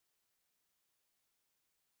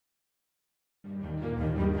In the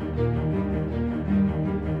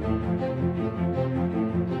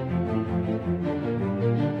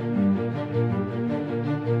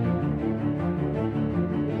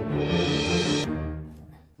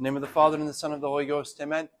name of the Father, and the Son, and of the Holy Ghost.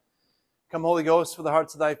 Amen. Come, Holy Ghost, for the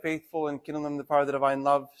hearts of thy faithful, and kindle them the power of the divine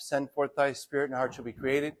love. Send forth thy Spirit, and hearts shall be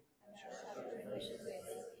created.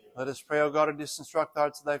 Let us pray, O God, to disinstruct the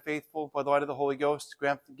hearts of thy faithful, by the light of the Holy Ghost,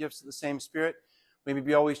 grant the gifts of the same Spirit. May we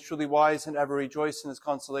be always truly wise, and ever rejoice in his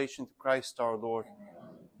consolation through Christ our Lord. Amen.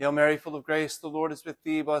 Hail Mary, full of grace, the Lord is with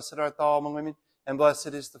thee. Blessed art thou among women, and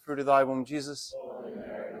blessed is the fruit of thy womb, Jesus.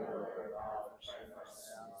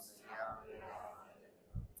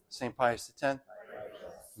 St. Pius X,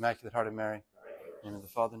 Immaculate Heart of Mary, in the name of the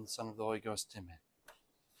Father, and the Son, and of the Holy Ghost. Amen.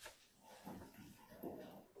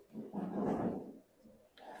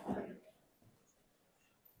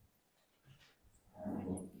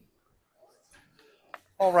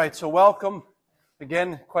 All right, so welcome.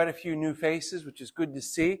 Again, quite a few new faces, which is good to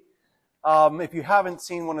see. If you haven't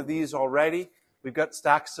seen one of these already, we've got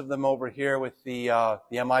stacks of them over here with the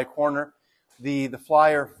MI corner. The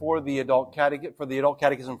flyer for the adult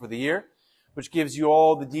catechism for the year, which gives you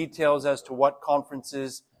all the details as to what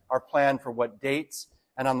conferences are planned for what dates,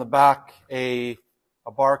 and on the back a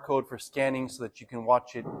barcode for scanning so that you can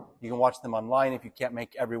watch it. You can watch them online if you can't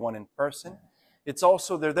make everyone in person.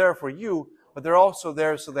 They're there for you, but they're also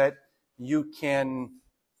there so that you can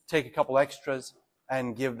take a couple extras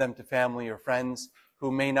and give them to family or friends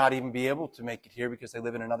who may not even be able to make it here because they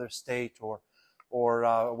live in another state or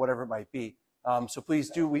whatever it might be. So please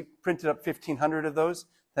do. We printed up 1,500 of those,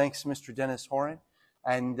 thanks to Mr. Dennis Horan.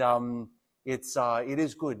 And it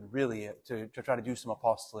is good, really, to try to do some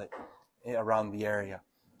apostolate around the area.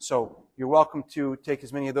 So you're welcome to take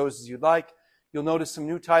as many of those as you'd like. You'll notice some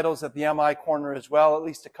new titles at the MI corner as well, at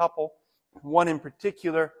least a couple. One in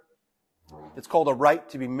particular, it's called A Right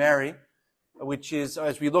to be Merry, which is,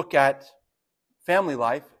 as we look at family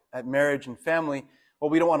life, at marriage and family, well,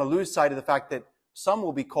 we don't want to lose sight of the fact that some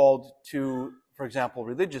will be called to, for example,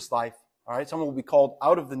 religious life. All right, some will be called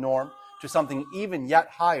out of the norm to something even yet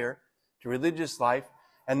higher, to religious life.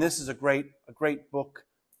 And this is a great book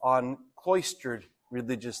on cloistered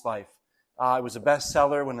religious life. It was a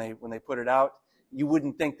bestseller when they put it out. You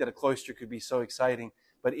wouldn't think that a cloister could be so exciting,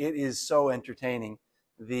 but it is so entertaining.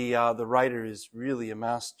 The writer is really a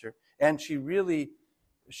master, and it's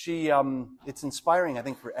inspiring, I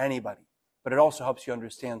think, for anybody. But it also helps you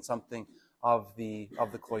understand something of the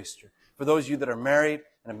cloister. For those of you that are married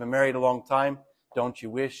and have been married a long time, don't you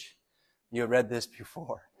wish you had read this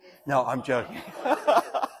before? No, I'm joking.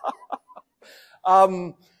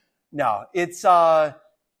 No, it's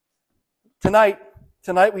tonight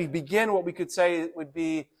we begin what we could say would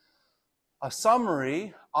be a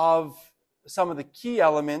summary of some of the key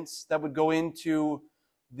elements that would go into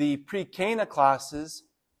the pre-Cana classes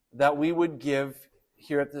that we would give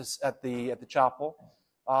here at the chapel.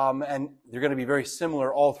 And they're going to be very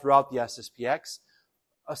similar all throughout the SSPX.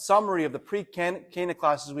 A summary of the pre-Cana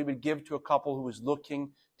classes we would give to a couple who was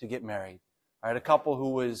looking to get married. All right, a couple who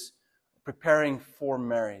was preparing for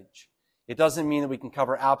marriage. It doesn't mean that we can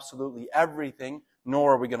cover absolutely everything,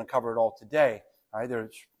 nor are we going to cover it all today. All right, there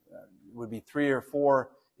would be 3 or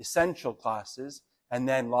 4 essential classes, and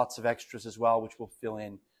then lots of extras as well, which we'll fill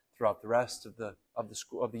in throughout the rest of the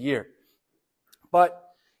year. But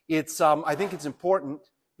I think it's important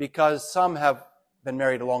because some have been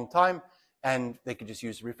married a long time and they could just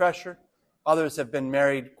use a refresher. Others have been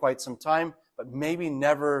married quite some time, but maybe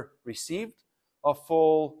never received a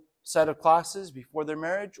full set of classes before their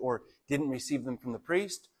marriage, or didn't receive them from the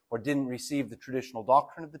priest, or didn't receive the traditional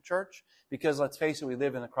doctrine of the church. Because let's face it, we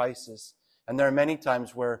live in a crisis. And there are many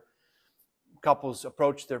times where couples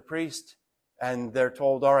approach their priest and they're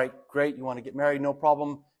told, all right, great, you want to get married, no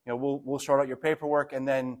problem. We'll sort out your paperwork, and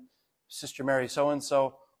then Sister Mary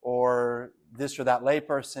so-and-so or this or that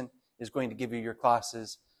layperson is going to give you your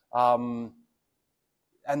classes. And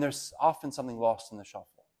there's often something lost in the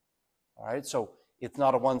shuffle. All right, so it's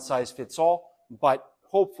not a one-size-fits-all, but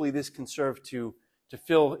hopefully this can serve to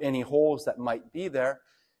fill any holes that might be there.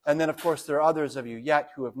 And then, of course, there are others of you yet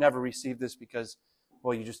who have never received this because,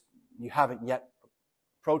 well, you haven't yet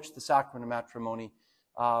approached the sacrament of matrimony.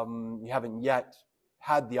 You haven't yet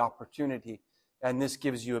had the opportunity, and this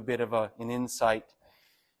gives you a bit of an insight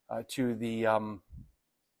to the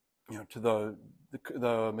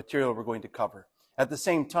material we're going to cover. At the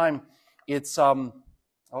same time, it's I'll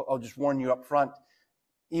just warn you up front.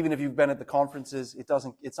 Even if you've been at the conferences,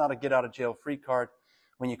 it's not a get out of jail free card.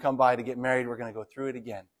 When you come by to get married, we're going to go through it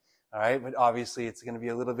again. All right, but obviously it's going to be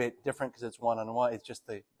a little bit different because it's one-on-one. It's just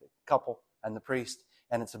the couple and the priest,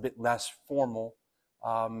 and it's a bit less formal.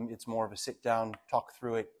 It's more of a sit down, talk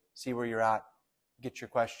through it, see where you're at, get your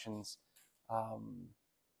questions.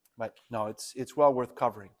 But no, it's well worth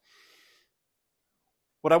covering.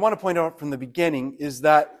 What I want to point out from the beginning is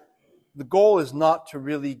that the goal is not to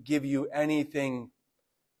really give you anything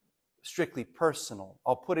strictly personal.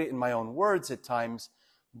 I'll put it in my own words at times,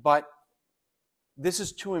 but this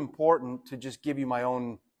is too important to just give you my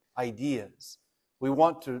own ideas. We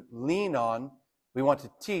want to lean on, we want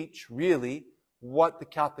to teach, really, what the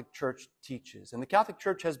Catholic Church teaches. And the Catholic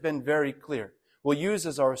Church has been very clear. We'll use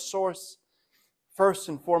as our source, first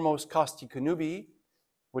and foremost, Casti Connubii,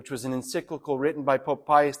 which was an encyclical written by Pope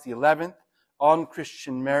Pius XI on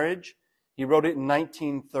Christian marriage. He wrote it in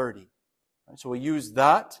 1930. So we'll use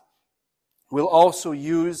that. We'll also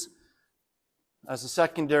use, as a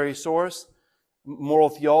secondary source, Moral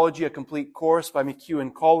Theology, a complete course by McHugh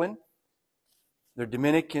and Collin. They're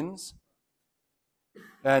Dominicans.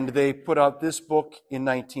 And they put out this book in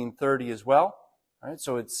 1930 as well. All right,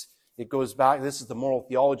 so it goes back. This is the moral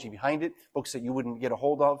theology behind it. Books that you wouldn't get a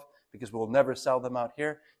hold of because we'll never sell them out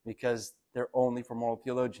here because they're only for moral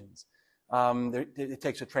theologians. It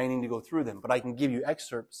takes a training to go through them, but I can give you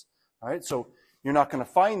excerpts. All right, so you're not going to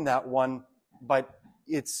find that one, but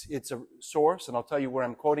it's a source, and I'll tell you where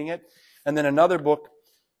I'm quoting it. And then another book,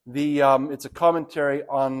 it's a commentary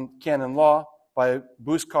on canon law by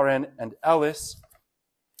Bouskaren and Ellis.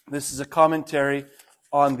 This is a commentary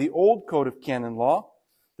on the old code of canon law.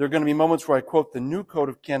 There are going to be moments where I quote the new code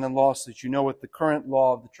of canon law so that you know what the current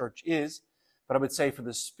law of the church is. But I would say for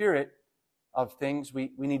the spirit of things,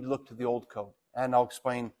 we need to look to the old code. And I'll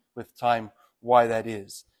explain with time why that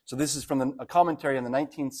is. So this is from a commentary on the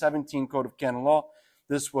 1917 Code of Canon Law.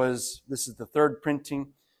 This is the third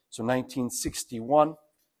printing. So 1961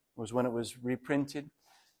 was when it was reprinted.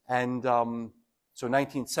 And so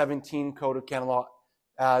 1917 Code of Canon Law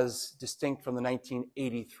as distinct from the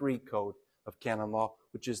 1983 Code of Canon Law,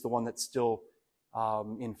 which is the one that's still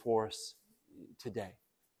in force today.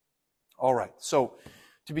 All right, so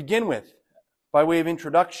to begin with, by way of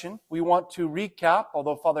introduction, we want to recap,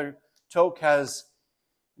 although Father Toke has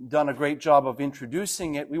done a great job of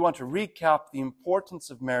introducing it, we want to recap the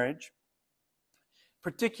importance of marriage,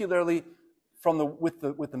 particularly with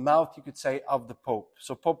the mouth, you could say, of the Pope.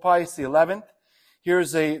 So Pope Pius XI,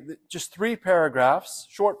 here's just 3 paragraphs,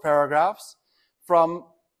 short paragraphs, from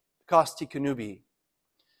Casti Connubii.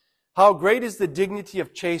 How great is the dignity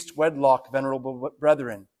of chaste wedlock, venerable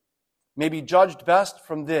brethren, may be judged best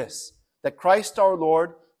from this, that Christ our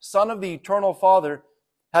Lord, Son of the Eternal Father,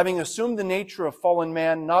 having assumed the nature of fallen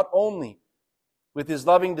man, not only with his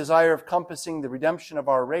loving desire of compassing the redemption of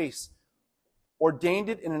our race, ordained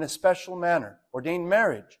it in an especial manner, ordained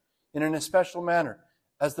marriage in an especial manner,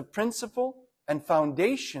 as the principle and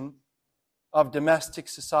foundation of domestic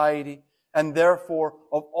society, and therefore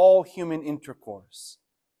of all human intercourse,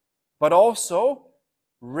 but also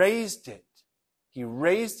raised it. He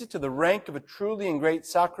raised it to the rank of a truly and great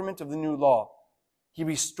sacrament of the new law. He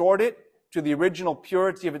restored it to the original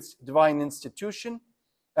purity of its divine institution,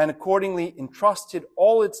 and accordingly entrusted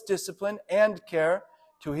all its discipline and care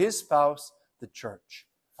to his spouse, the Church.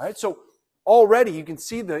 All right, so already you can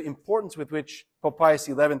see the importance with which Pope Pius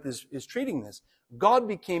XI is treating this. God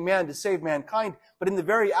became man to save mankind, but in the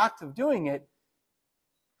very act of doing it,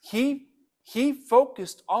 he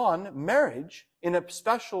focused on marriage in a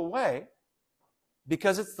special way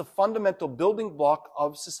because it's the fundamental building block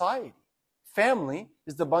of society. Family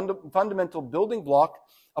is the fundamental building block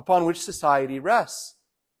upon which society rests.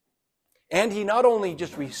 And he not only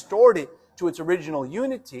just restored it to its original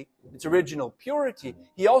unity, its original purity,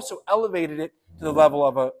 he also elevated it to the level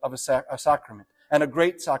of a sacrament, and a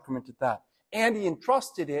great sacrament at that. And he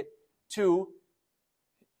entrusted it to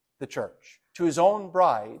the Church, to his own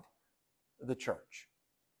bride, the Church,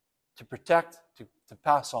 to protect, to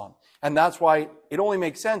pass on. And that's why it only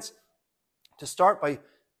makes sense to start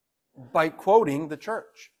by quoting the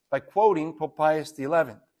Church, by quoting Pope Pius XI.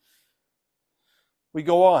 We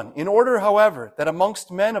go on. In order, however, that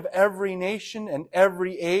amongst men of every nation and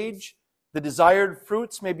every age, the desired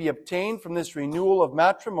fruits may be obtained from this renewal of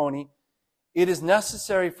matrimony, it is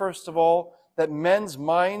necessary, first of all, that men's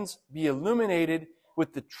minds be illuminated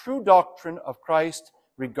with the true doctrine of Christ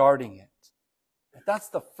regarding it. That's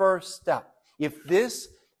the first step. If this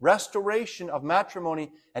restoration of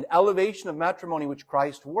matrimony and elevation of matrimony which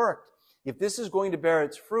Christ worked, if this is going to bear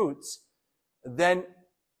its fruits, then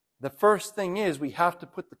the first thing is we have to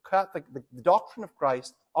put the doctrine of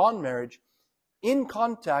Christ on marriage in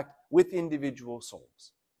contact with individual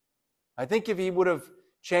souls. I think if he would have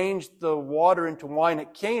changed the water into wine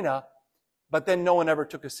at Cana, but then no one ever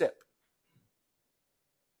took a sip,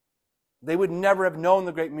 they would never have known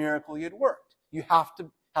the great miracle he had worked. You have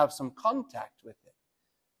to have some contact with it.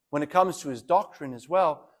 When it comes to his doctrine as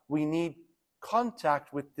well, we need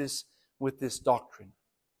contact with this doctrine.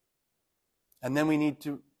 And then we need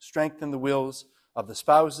to strengthen the wills of the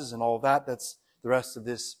spouses and all that. That's the rest of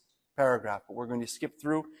this paragraph. But we're going to skip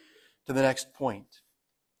through to the next point,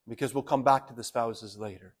 because we'll come back to the spouses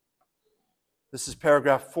later. This is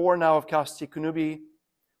paragraph 4 now of Casti Connubii.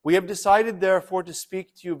 We have decided, therefore, to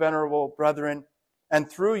speak to you, venerable brethren, and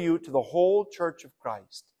through you to the whole Church of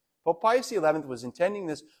Christ. Pope Pius XI was intending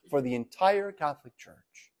this for the entire Catholic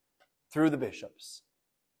Church, through the bishops.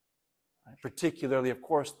 Particularly, of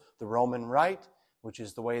course, the Roman Rite, which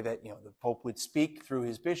is the way that the Pope would speak through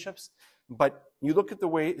his bishops. But you look at the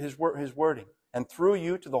way his wording. And through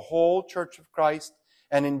you to the whole Church of Christ,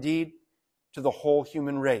 and indeed to the whole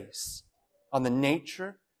human race, on the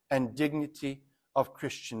nature and dignity of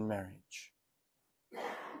Christian marriage.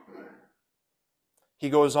 He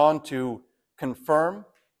goes on to confirm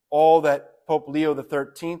all that Pope Leo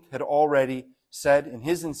XIII had already said in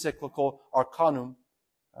his encyclical Arcanum,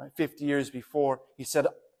 50 years before. He said,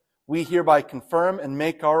 we hereby confirm and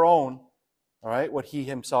make our own, what he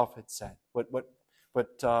himself had said, what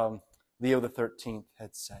Leo XIII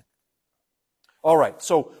had said. All right,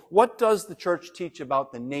 so what does the church teach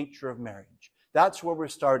about the nature of marriage? That's where we're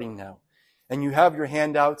starting now. And you have your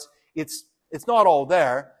handouts. It's not all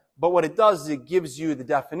there, but what it does is it gives you the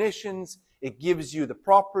definitions, it gives you the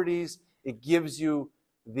properties, it gives you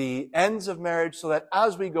the ends of marriage, so that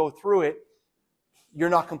as we go through it, you're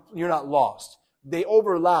not lost. They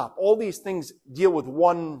overlap. All these things deal with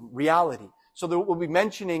one reality. So we'll be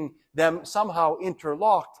mentioning them somehow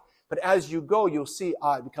interlocked, but as you go, you'll see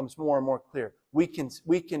it becomes more and more clear. We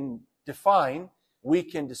can define, we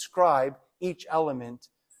can describe each element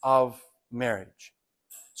of marriage.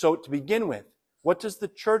 So to begin with, what does the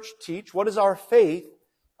church teach? What is our faith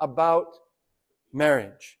about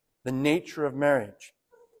marriage? The nature of marriage.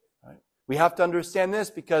 Right? We have to understand this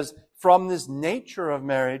because from this nature of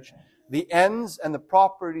marriage, the ends and the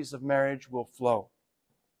properties of marriage will flow.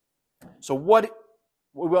 So we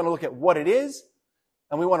want to look at what it is,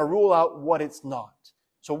 and we want to rule out what it's not.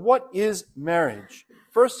 So what is marriage?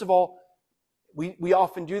 First of all, we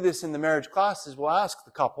often do this in the marriage classes. We'll ask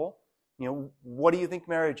the couple, what do you think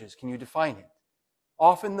marriage is? Can you define it?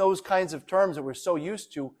 Often those kinds of terms that we're so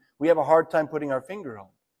used to, we have a hard time putting our finger on.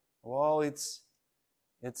 Well, it's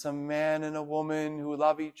a man and a woman who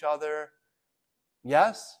love each other.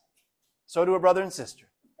 Yes? So do a brother and sister.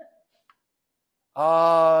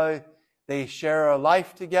 They share a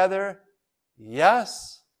life together.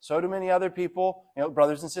 Yes. So do many other people.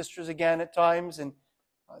 Brothers and sisters again at times. And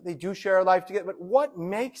they do share a life together. But what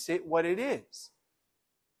makes it what it is?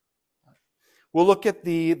 We'll look at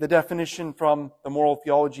the definition from the Moral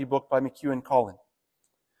Theology book by McHugh and Collin.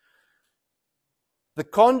 The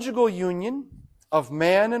conjugal union of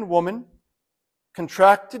man and woman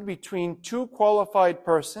contracted between two qualified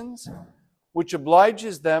persons, which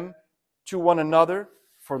obliges them to one another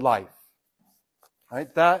for life.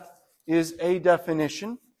 Right? That is a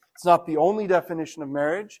definition. It's not the only definition of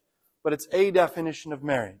marriage, but it's a definition of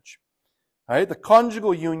marriage. Right? The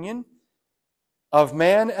conjugal union of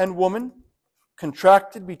man and woman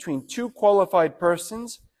contracted between two qualified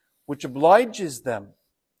persons, which obliges them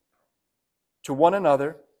to one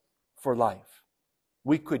another for life.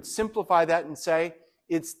 We could simplify that and say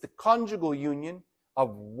it's the conjugal union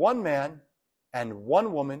of one man and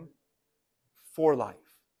one woman for life.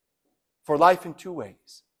 For life in two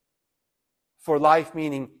ways. For life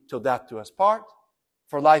meaning till death do us part.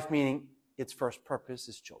 For life meaning its first purpose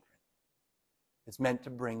is children. It's meant to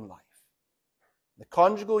bring life. The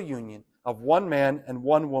conjugal union of one man and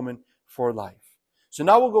one woman for life. So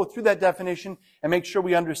now we'll go through that definition and make sure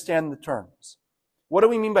we understand the terms. What do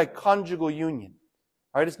we mean by conjugal union?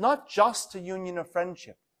 All right, it's not just a union of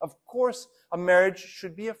friendship. Of course, a marriage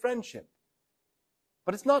should be a friendship.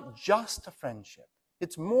 But it's not just a friendship.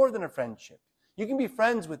 It's more than a friendship. You can be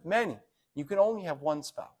friends with many. You can only have one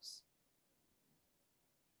spouse.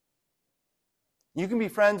 You can be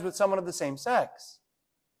friends with someone of the same sex,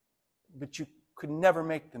 but you could never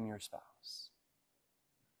make them your spouse.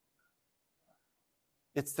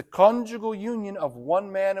 It's the conjugal union of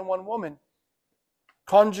one man and one woman.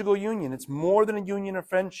 Conjugal union. It's more than a union of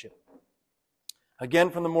friendship. Again,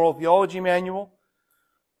 from the Moral Theology Manual,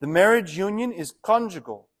 the marriage union is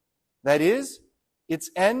conjugal. That is, its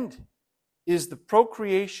end is the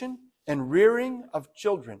procreation and rearing of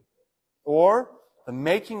children, or the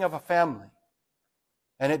making of a family.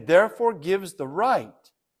 And it therefore gives the right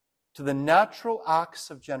to the natural acts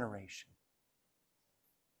of generation.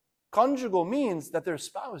 Conjugal means that they're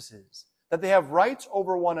spouses. that they have rights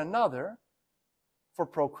over one another for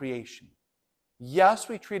procreation. Yes,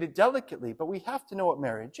 we treat it delicately, but we have to know what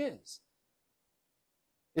marriage is.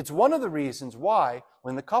 It's one of the reasons why,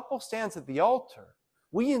 when the couple stands at the altar,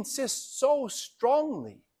 we insist so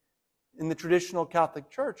strongly in the traditional Catholic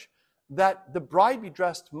Church that the bride be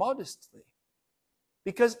dressed modestly.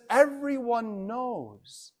 Because everyone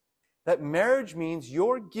knows that marriage means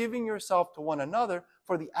you're giving yourself to one another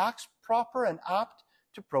for the acts proper and apt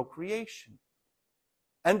to procreation.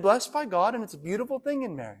 And blessed by God, and it's a beautiful thing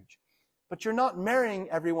in marriage. But you're not marrying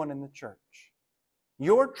everyone in the church.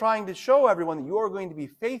 You're trying to show everyone that you're going to be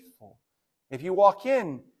faithful. If you walk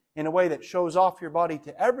in a way that shows off your body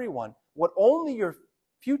to everyone, what only your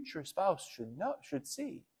future spouse should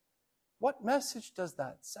see, what message does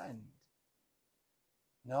that send?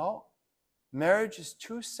 No, marriage is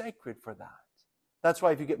too sacred for that. That's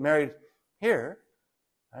why if you get married here,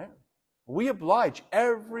 right, we oblige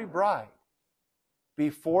every bride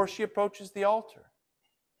before she approaches the altar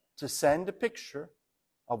to send a picture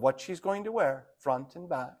of what she's going to wear, front and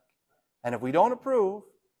back. And if we don't approve,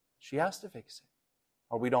 she has to fix it,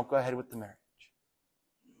 or we don't go ahead with the marriage.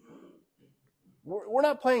 We're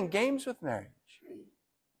not playing games with marriage.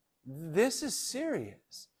 This is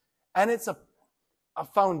serious. And it's a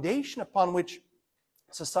foundation upon which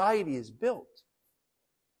society is built.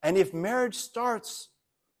 And if marriage starts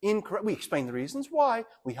incorrect, we explain the reasons why.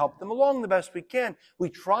 We help them along the best we can. We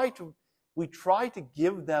try to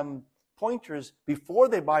give them pointers before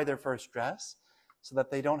they buy their first dress so that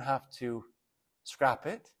they don't have to scrap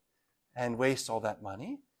it and waste all that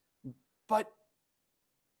money. But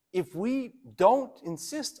if we don't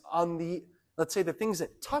insist on let's say the things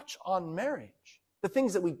that touch on marriage, the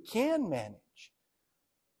things that we can manage,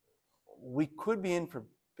 we could be in for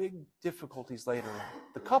big difficulties later on.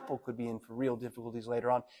 The couple could be in for real difficulties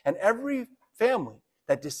later on. And every family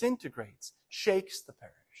that disintegrates shakes the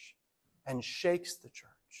parish and shakes the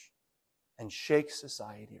church and shakes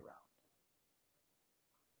society around.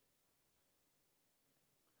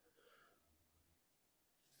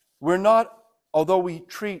 We're not, although we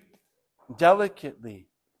treat delicately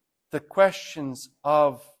the questions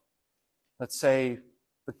of, let's say,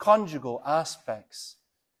 the conjugal aspects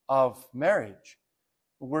of marriage,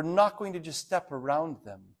 we're not going to just step around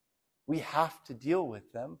them. We have to deal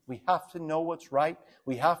with them. We have to know what's right.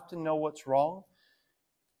 We have to know what's wrong.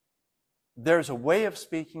 There's a way of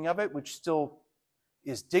speaking of it which still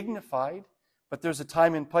is dignified, but there's a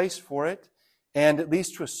time and place for it. And at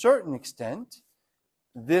least to a certain extent,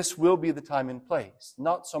 this will be the time and place.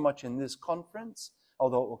 Not so much in this conference,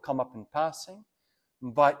 although it will come up in passing,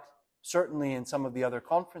 but certainly in some of the other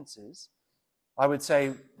conferences. I would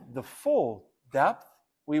say the full depth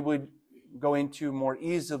we would go into more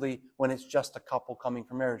easily when it's just a couple coming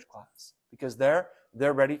from marriage class. Because they're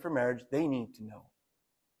ready for marriage. They need to know.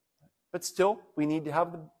 But still, we need to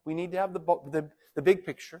have the big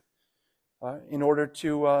picture in order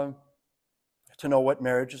to know what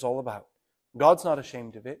marriage is all about. God's not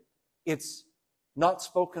ashamed of it. It's not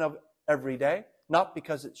spoken of every day, not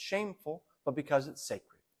because it's shameful, but because it's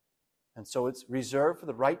sacred. And so it's reserved for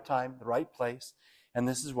the right time, the right place, and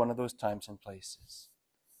this is one of those times and places.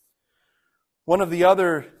 One of the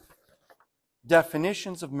other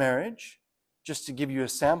definitions of marriage, just to give you a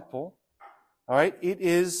sample, all right, it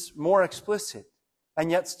is more explicit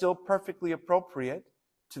and yet still perfectly appropriate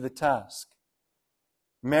to the task.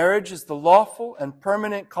 Marriage is the lawful and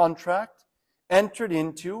permanent contract entered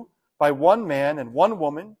into by one man and one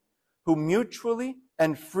woman who mutually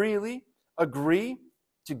and freely agree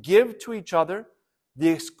to give to each other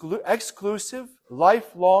the exclusive,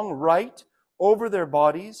 lifelong right over their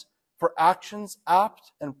bodies for actions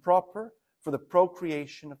apt and proper for the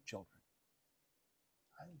procreation of children.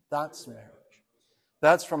 That's marriage.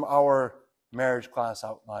 That's from our marriage class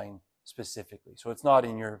outline specifically. So it's not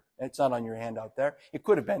on your handout there. It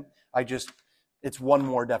could have been. It's one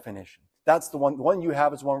more definition. That's the one you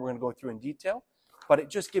have is the one we're going to go through in detail, but it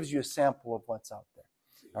just gives you a sample of what's out there.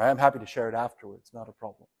 All right, I'm happy to share it afterwards. Not a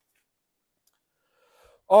problem.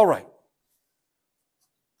 All right.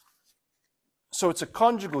 So it's a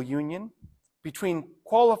conjugal union between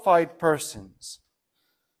qualified persons.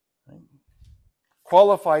 Right?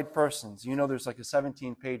 Qualified persons. You know there's like a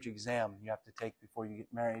 17-page exam you have to take before you get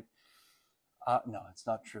married. No, it's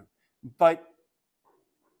not true. But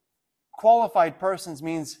qualified persons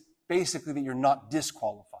means basically that you're not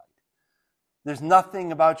disqualified. There's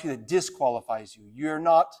nothing about you that disqualifies you. You're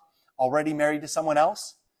not already married to someone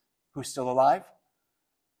else who's still alive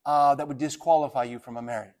that would disqualify you from a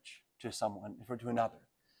marriage to someone, or to another.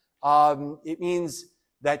 It means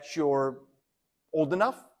that you're old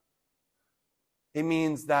enough, It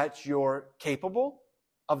means that you're capable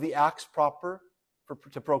of the acts proper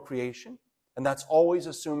to procreation, and that's always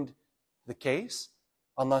assumed the case,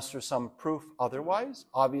 unless there's some proof otherwise.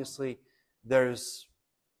 Obviously, there's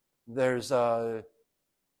a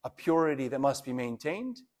purity that must be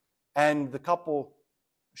maintained, and the couple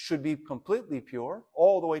should be completely pure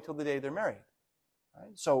all the way till the day they're married.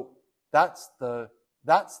 Right? So that's the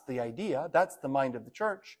idea, that's the mind of the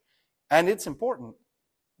church, and it's important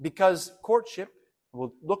because courtship,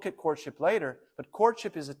 we'll look at courtship later, but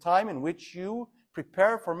courtship is a time in which you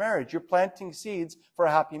prepare for marriage. You're planting seeds for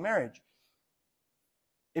a happy marriage.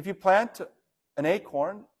 If you plant an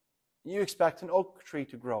acorn, you expect an oak tree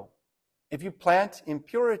to grow. If you plant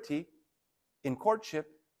impurity in courtship,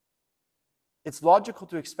 it's logical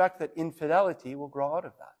to expect that infidelity will grow out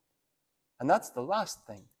of that. And that's the last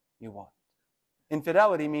thing you want.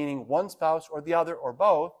 Infidelity meaning one spouse or the other or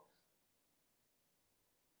both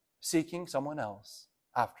seeking someone else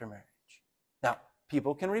after marriage. Now,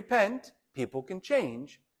 people can repent, people can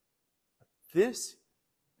change.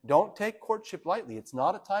 Don't take courtship lightly. It's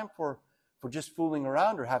not a time for just fooling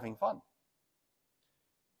around or having fun.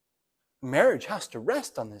 Marriage has to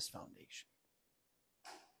rest on this foundation.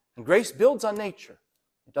 And grace builds on nature.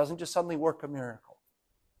 It doesn't just suddenly work a miracle.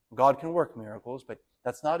 God can work miracles, but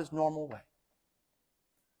that's not His normal way.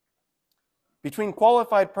 Between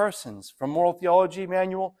qualified persons, from Moral Theology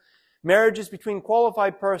Manual, marriages between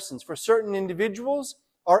qualified persons for certain individuals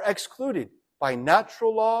are excluded by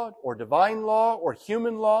natural law or divine law or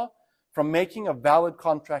human law from making a valid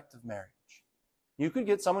contract of marriage. You could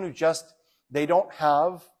get someone who they don't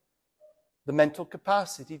have the mental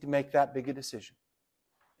capacity to make that big a decision.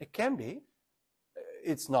 It can be.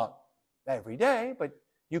 It's not every day, but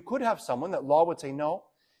you could have someone that law would say, no,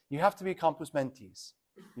 you have to be compos mentis.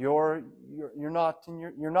 You're not in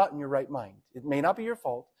your right mind. It may not be your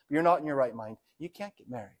fault, but you're not in your right mind. You can't get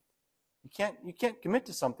married. You can't commit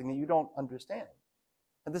to something that you don't understand.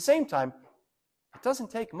 At the same time, it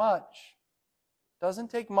doesn't take much. It doesn't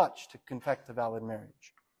take much to confect a valid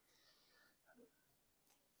marriage.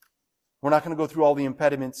 We're not going to go through all the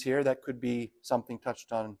impediments here. That could be something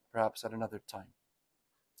touched on perhaps at another time.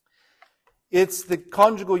 It's the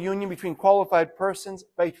conjugal union between qualified persons,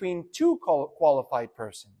 between two qualified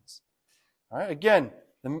persons. All right? Again,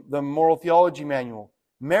 the Moral Theology Manual.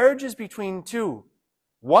 Marriage is between two,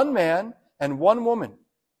 one man and one woman.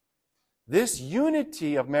 This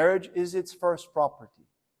unity of marriage is its first property.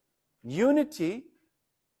 Unity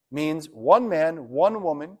means one man, one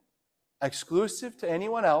woman, exclusive to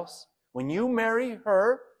anyone else. When you marry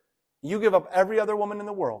her, you give up every other woman in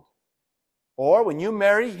the world. Or when you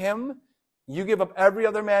marry him, you give up every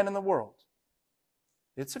other man in the world.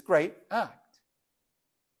 It's a great act.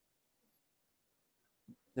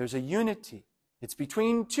 There's a unity. It's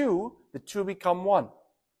between two, the two become one.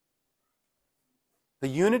 The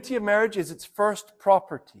unity of marriage is its first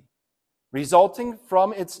property, resulting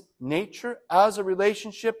from its nature as a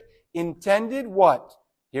relationship intended what?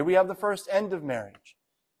 Here we have the first end of marriage.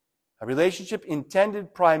 A relationship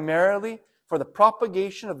intended primarily for the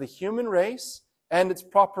propagation of the human race and its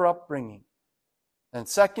proper upbringing. And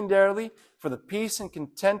secondarily, for the peace and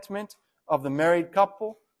contentment of the married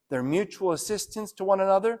couple, their mutual assistance to one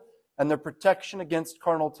another, and their protection against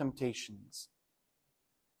carnal temptations.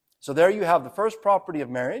 So there you have the first property of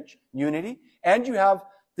marriage, unity, and you have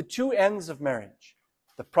the two ends of marriage.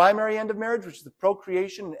 The primary end of marriage, which is the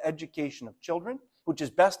procreation and education of children, which is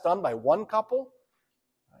best done by one couple.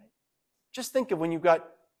 Right? Just think of when you've got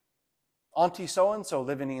Auntie so-and-so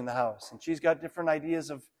living in the house, and she's got different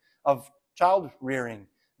ideas of child rearing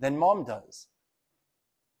than mom does.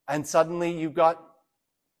 And suddenly you've got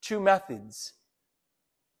two methods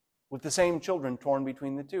with the same children torn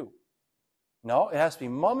between the two. No, it has to be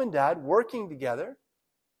mom and dad working together.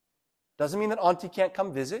 Doesn't mean that auntie can't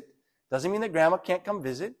come visit. Doesn't mean that grandma can't come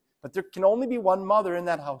visit. But there can only be one mother in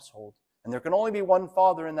that household. And there can only be one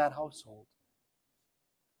father in that household.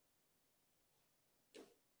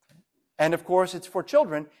 And of course, it's for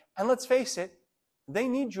children. And let's face it, they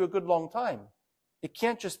need you a good long time. It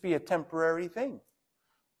can't just be a temporary thing.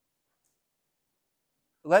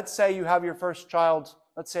 Let's say you have your first child.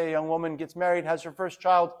 Let's say a young woman gets married, has her first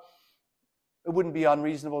child. It wouldn't be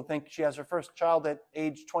unreasonable to think she has her first child at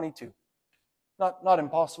age 22. Not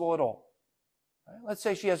impossible at all. Right? Let's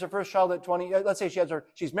say she has her first child at 20. Let's say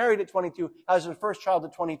she's married at 22, has her first child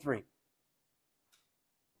at 23.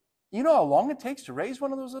 You know how long it takes to raise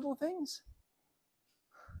one of those little things?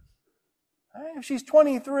 Right? If she's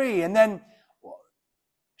 23 and then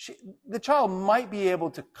the child might be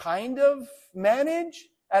able to kind of manage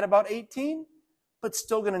at about 18, but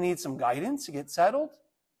still going to need some guidance to get settled.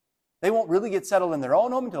 They won't really get settled in their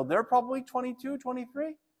own home until they're probably 22,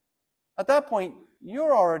 23. At that point,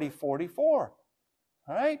 you're already 44.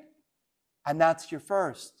 All right? And that's your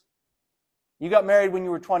first. You got married when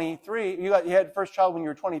you were 23. You had first child when you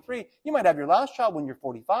were 23. You might have your last child when you're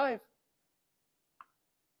 45.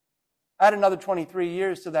 Add another 23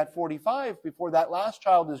 years to that 45 before that last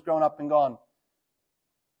child is grown up and gone.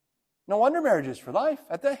 No wonder marriage is for life.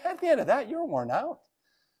 At the end of that, you're worn out.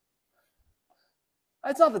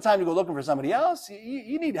 It's not the time to go looking for somebody else.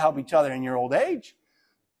 You need to help each other in your old age.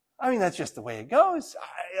 I mean, that's just the way it goes.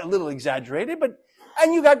 A little exaggerated,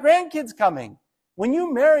 and you got grandkids coming. When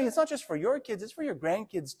you marry, it's not just for your kids, it's for your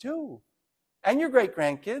grandkids too. And your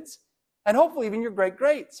great-grandkids. And hopefully even your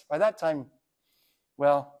great-greats. By that time,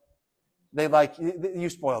 well, you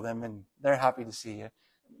spoil them and they're happy to see you.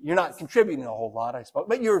 You're not contributing a whole lot, I suppose.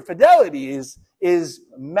 But your fidelity is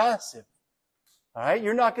massive. All right?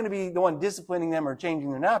 You're not going to be the one disciplining them or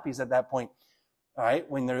changing their nappies at that point. All right?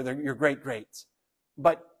 When they're your great-greats.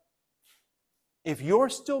 But if you're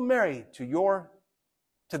still married to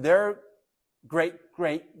their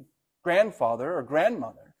great-great-grandfather or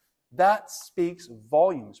grandmother, that speaks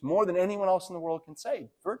volumes, more than anyone else in the world can say,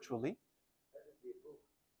 virtually.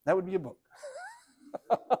 That would be a book.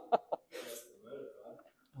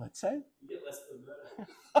 What's that? You get less than murder.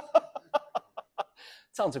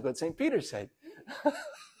 Sounds like what St. Peter said.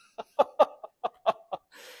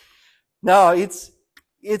 No, it's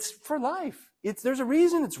for life. There's a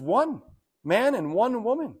reason it's one man and one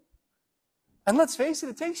woman. And let's face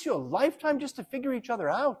it takes you a lifetime just to figure each other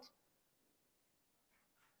out.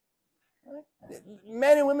 Right?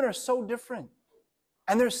 Men and women are so different.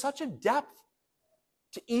 And there's such a depth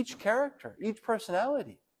to each character, each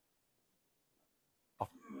personality.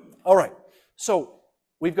 All right. So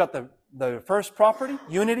we've got the first property,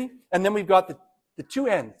 unity, and then we've got the two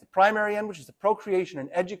ends. The primary end, which is the procreation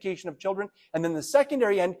and education of children, and then the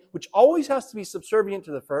secondary end, which always has to be subservient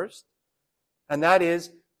to the first, and that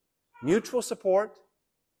is mutual support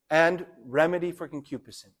and remedy for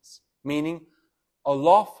concupiscence, meaning a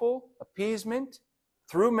lawful appeasement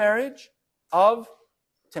through marriage of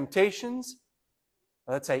temptations,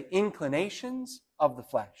 let's say inclinations of the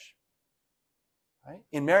flesh. Right?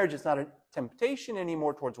 In marriage, it's not a temptation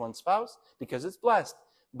anymore towards one spouse because it's blessed.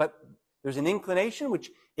 But there's an inclination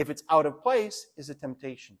which, if it's out of place, is a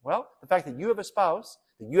temptation. Well, the fact that you have a spouse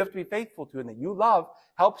that you have to be faithful to and that you love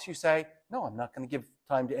helps you say, no, I'm not going to give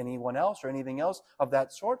time to anyone else or anything else of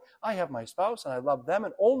that sort. I have my spouse and I love them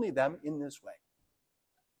and only them in this way.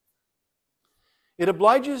 It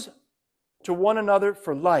obliges to one another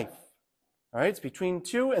for life. All right, it's between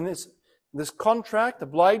two, and this contract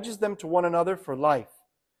obliges them to one another for life.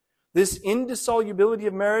 This indissolubility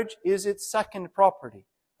of marriage is its second property.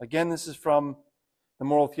 Again, this is from the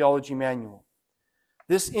Moral Theology Manual.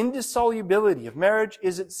 This indissolubility of marriage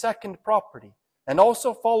is its second property, and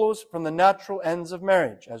also follows from the natural ends of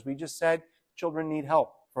marriage. As we just said, children need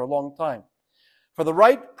help for a long time. For the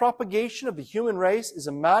right propagation of the human race is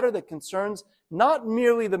a matter that concerns not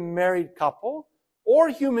merely the married couple or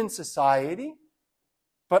human society,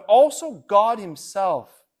 but also God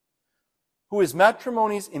Himself, who is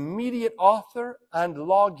matrimony's immediate author and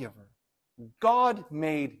lawgiver. God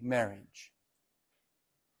made marriage,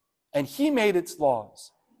 and He made its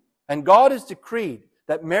laws. And God has decreed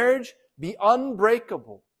that marriage be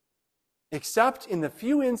unbreakable, except in the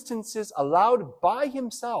few instances allowed by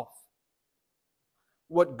Himself.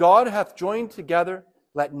 What God hath joined together,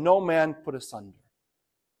 let no man put asunder.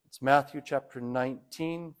 It's Matthew chapter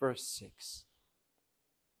 19, verse 6.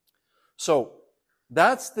 So,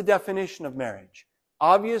 that's the definition of marriage.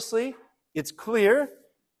 Obviously, it's clear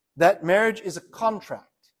that marriage is a contract.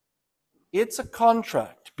 It's a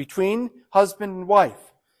contract between husband and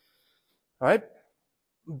wife. All right?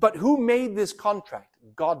 But who made this contract?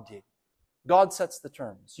 God did. God sets the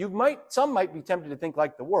terms. Some might be tempted to think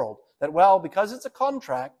like the world, that, well, because it's a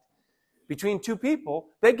contract between two people,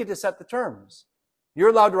 they get to set the terms. You're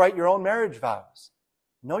allowed to write your own marriage vows.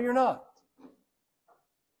 No, you're not.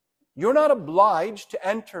 You're not obliged to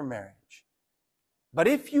enter marriage. But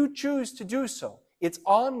if you choose to do so, it's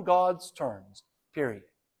on God's terms, period.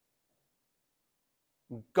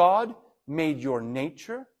 God made your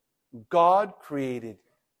nature. God created,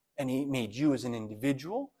 and He made you as an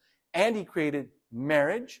individual, and He created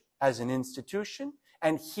marriage as an institution,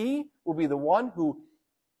 and He will be the one who,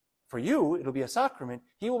 for you, it'll be a sacrament.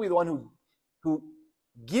 He will be the one who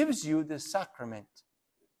gives you this sacrament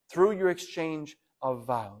through your exchange of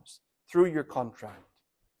vows, through your contract.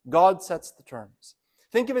 God sets the terms.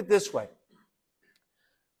 Think of it this way.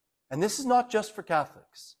 And this is not just for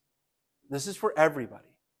Catholics. This is for everybody.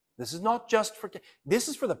 This is not just for, this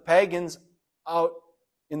is for the pagans out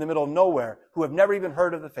in the middle of nowhere who have never even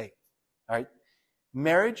heard of the faith. All right?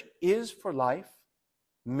 Marriage is for life.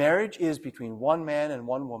 Marriage is between one man and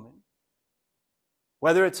one woman.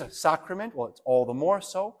 Whether it's a sacrament, well, it's all the more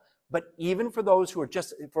so. But even for those who are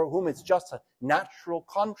just, for whom it's just a natural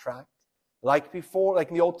contract, like before, like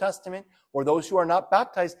in the Old Testament, or those who are not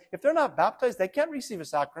baptized, if they're not baptized, they can't receive a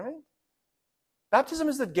sacrament. Baptism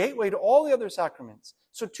is the gateway to all the other sacraments.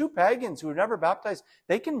 So two pagans who are never baptized,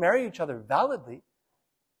 they can marry each other validly.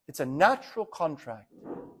 It's a natural contract.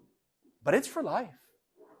 But it's for life.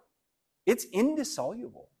 It's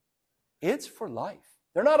indissoluble. It's for life.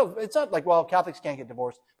 It's not like, well, Catholics can't get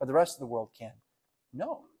divorced, but the rest of the world can.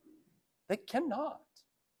 No, they cannot.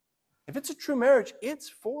 If it's a true marriage, it's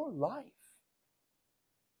for life.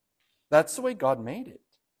 That's the way God made it.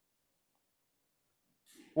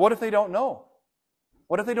 What if they don't know?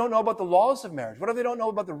 What if they don't know about the laws of marriage? What if they don't know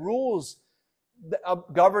about the rules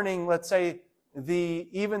governing, let's say,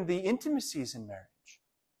 even the intimacies in marriage?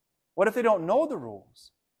 What if they don't know the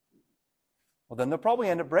rules? Well, then they'll probably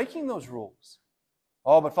end up breaking those rules.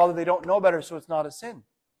 Oh, but Father, they don't know better, so it's not a sin.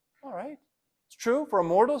 All right. It's true. For a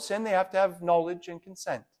mortal sin, they have to have knowledge and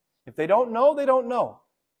consent. If they don't know, they don't know.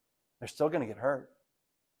 They're still going to get hurt.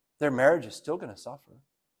 Their marriage is still going to suffer.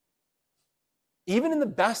 Even in the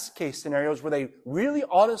best case scenarios where they really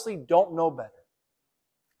honestly don't know better,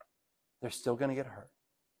 they're still going to get hurt.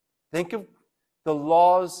 Think of the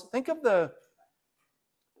laws, the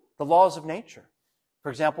laws of nature. For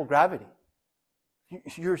example, gravity.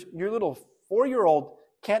 Your little 4-year-old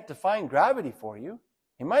can't define gravity for you.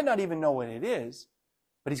 He might not even know what it is,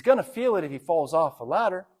 but he's going to feel it if he falls off a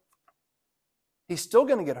ladder. He's still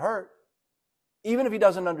going to get hurt, even if he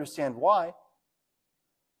doesn't understand why.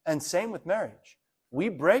 And same with marriage. We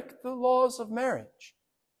break the laws of marriage,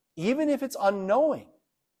 even if it's unknowing.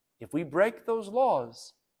 If we break those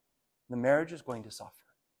laws, the marriage is going to suffer.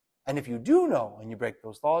 And if you do know and you break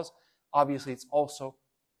those laws, obviously it's also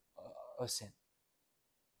a sin.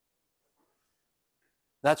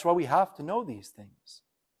 That's why we have to know these things.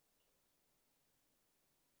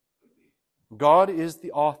 God is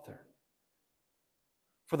the author.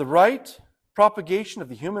 For the right propagation of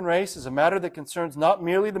the human race is a matter that concerns not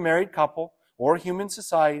merely the married couple or human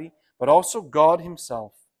society, but also God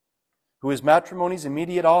himself, who is matrimony's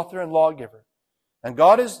immediate author and lawgiver. And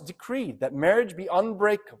God has decreed that marriage be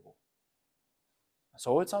unbreakable.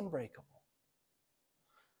 So it's unbreakable.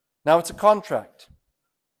 Now it's a contract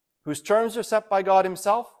whose terms are set by God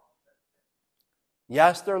himself.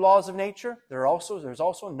 Yes, there are laws of nature. There's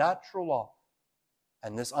also natural law.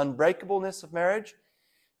 And this unbreakableness of marriage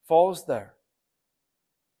falls there.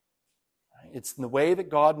 It's the way that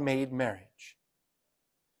God made marriage.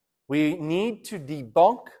 We need to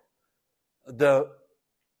debunk the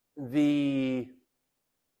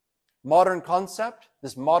modern concept,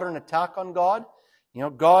 this modern attack on God.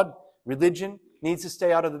 Religion needs to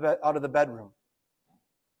stay out of the bedroom.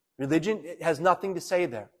 Religion, it has nothing to say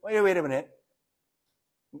there. Wait a minute.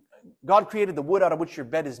 God created the wood out of which your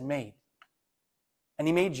bed is made. And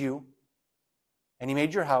he made you. And he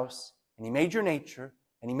made your house. And he made your nature.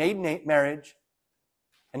 And he made marriage.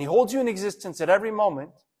 And he holds you in existence at every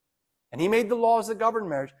moment. And he made the laws that govern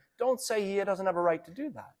marriage. Don't say he doesn't have a right to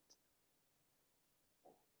do that.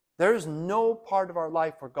 There is no part of our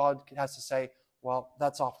life where God has to say, well,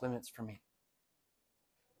 that's off limits for me.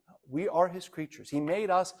 We are his creatures. He made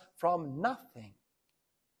us from nothing.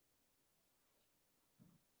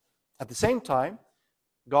 At the same time,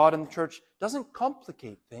 God and the church doesn't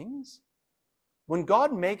complicate things. When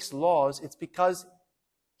God makes laws, it's because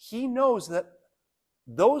he knows that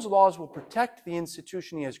those laws will protect the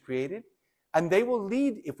institution he has created, and they will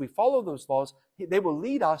lead, if we follow those laws, they will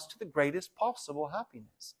lead us to the greatest possible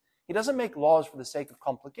happiness. He doesn't make laws for the sake of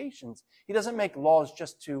complications. He doesn't make laws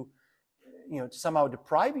just to somehow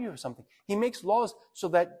deprive you of something. He makes laws so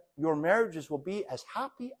that your marriages will be as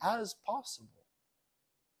happy as possible,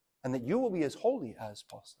 and that you will be as holy as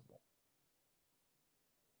possible.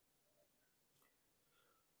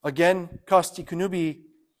 Again, Kasti Kunubi,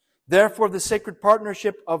 therefore the sacred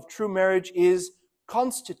partnership of true marriage is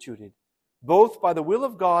constituted both by the will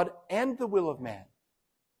of God and the will of man.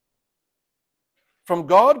 From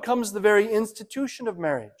God comes the very institution of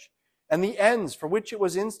marriage and the ends for which it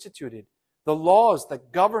was instituted, the laws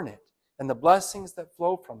that govern it, and the blessings that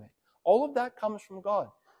flow from it. All of that comes from God.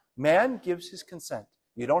 Man gives his consent.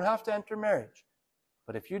 You don't have to enter marriage.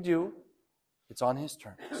 But if you do, it's on his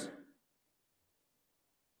terms.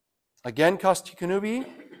 Again, Kasti Kunubi,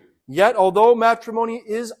 yet although matrimony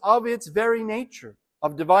is of its very nature,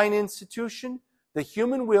 of divine institution, the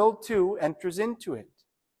human will too enters into it.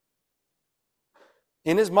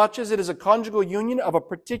 inasmuch as it is a conjugal union of a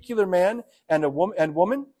particular man and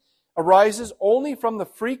woman, arises only from the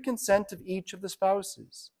free consent of each of the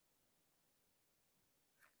spouses.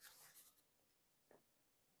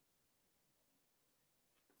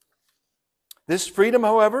 This freedom,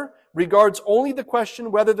 however, regards only the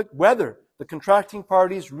question whether the contracting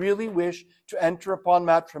parties really wish to enter upon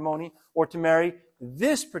matrimony or to marry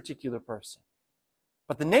this particular person.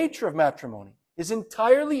 But the nature of matrimony is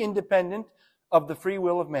entirely independent of the free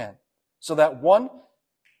will of man, so that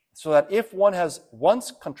if one has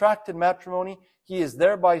once contracted matrimony, he is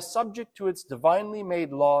thereby subject to its divinely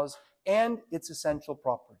made laws and its essential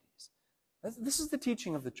properties. This is the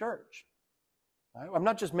teaching of the church. I'm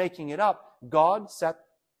not just making it up. God set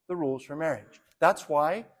the rules for marriage. That's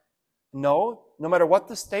why, no matter what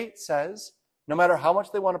the state says, no matter how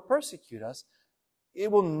much they want to persecute us,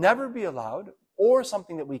 it will never be allowed, or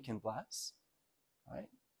something that we can bless, right?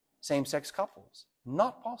 Same-sex couples.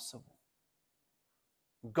 Not possible.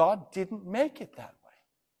 God didn't make it that way.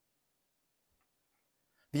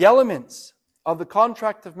 The elements of the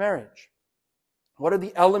contract of marriage. What are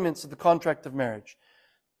the elements of the contract of marriage?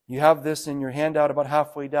 You have this in your handout about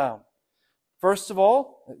halfway down. First of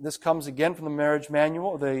all, this comes again from the marriage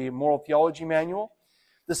manual, the moral theology manual.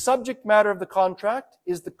 The subject matter of the contract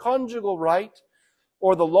is the conjugal right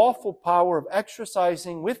or the lawful power of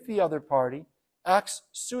exercising with the other party acts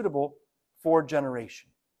suitable for generation.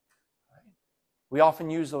 Right? We often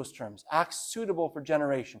use those terms. Acts suitable for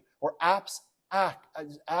generation, or acts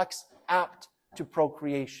apt to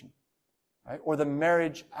procreation. Right? Or the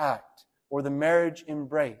marriage act, or the marriage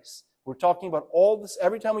embrace. We're talking about all this.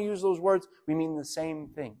 Every time we use those words, we mean the same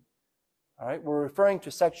thing. All right? We're referring to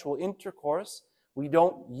sexual intercourse. We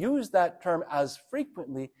don't use that term as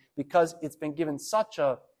frequently because it's been given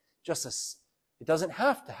it doesn't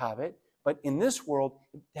have to have it, but in this world,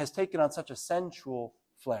 it has taken on such a sensual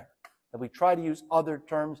flair that we try to use other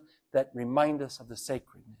terms that remind us of the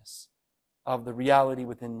sacredness of the reality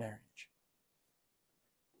within marriage.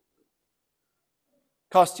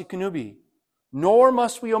 Costi connubii. Nor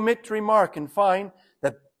must we omit to remark and find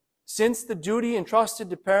that since the duty entrusted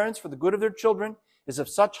to parents for the good of their children is of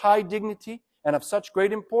such high dignity and of such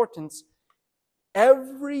great importance,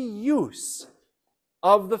 every use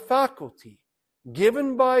of the faculty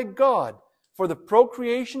given by God for the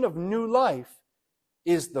procreation of new life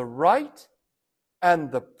is the right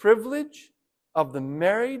and the privilege of the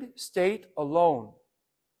married state alone,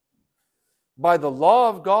 by the law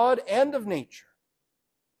of God and of nature,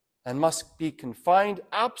 and must be confined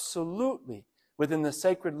absolutely within the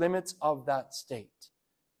sacred limits of that state.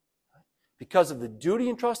 Because of the duty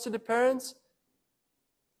entrusted to parents,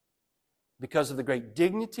 because of the great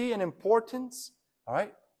dignity and importance, all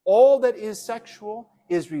right, all that is sexual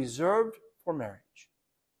is reserved for marriage.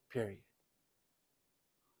 Period.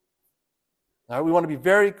 Now, we want to be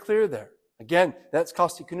very clear there. Again, that's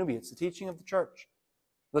costi connubii. It's the teaching of the church.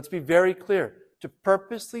 Let's be very clear. To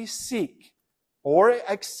purposely seek or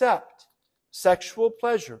accept sexual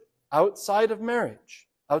pleasure outside of marriage,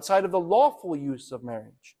 outside of the lawful use of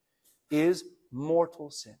marriage, is mortal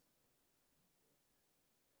sin.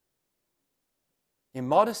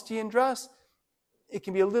 Immodesty in dress, it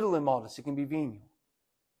can be a little immodest. It can be venial.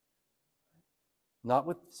 Not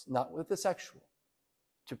with the sexual.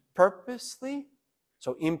 To purposely,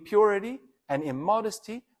 so impurity and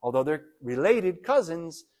immodesty, although they're related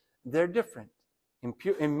cousins, they're different.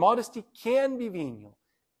 Immodesty can be venial.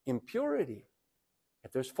 Impurity,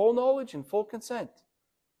 if there's full knowledge and full consent,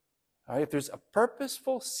 all right, if there's a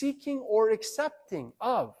purposeful seeking or accepting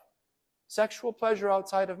of sexual pleasure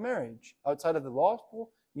outside of marriage, outside of the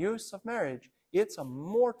lawful use of marriage, it's a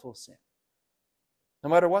mortal sin. No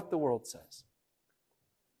matter what the world says.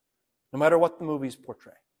 No matter what the movies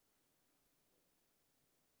portray.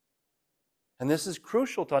 And this is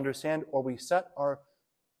crucial to understand, or we set our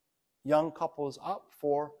young couples up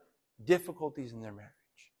for difficulties in their marriage.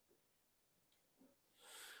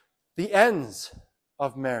 The ends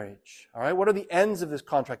of marriage. All right, what are the ends of this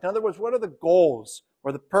contract? In other words, what are the goals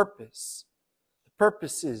or the purpose? The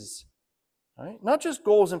purposes. All right? Not just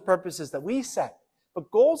goals and purposes that we set,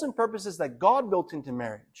 but goals and purposes that God built into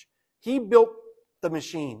marriage. He built the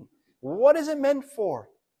machine. What is it meant for?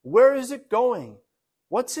 Where is it going?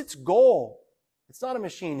 What's its goal? It's not a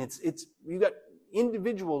machine. You got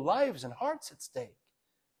individual lives and hearts at stake.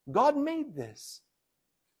 God made this.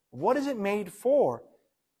 What is it made for?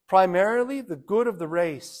 Primarily the good of the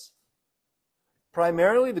race.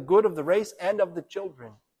 Primarily the good of the race and of the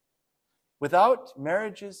children. Without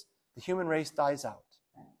marriages, the human race dies out.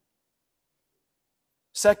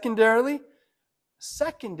 Secondarily,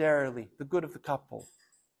 the good of the couple.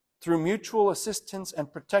 through mutual assistance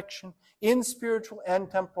and protection in spiritual and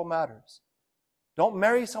temporal matters. Don't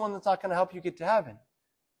marry someone that's not going to help you get to heaven.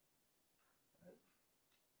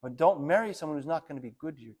 But don't marry someone who's not going to be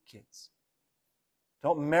good to your kids.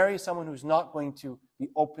 Don't marry someone who's not going to be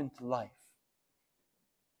open to life.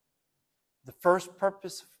 The first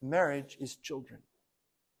purpose of marriage is children.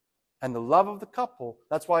 And the love of the couple,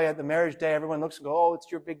 that's why at the marriage day everyone looks and goes, oh,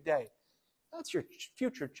 it's your big day. That's your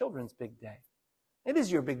future children's big day. It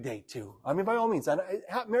is your big day too. I mean, by all means,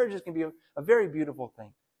 marriage can be a very beautiful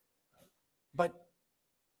thing. But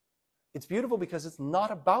it's beautiful because it's not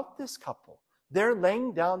about this couple. They're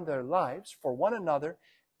laying down their lives for one another,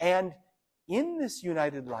 and in this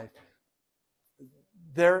united life,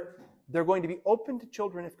 they're going to be open to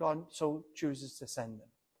children if God so chooses to send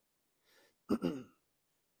them.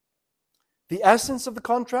 The essence of the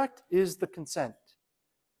contract is the consent.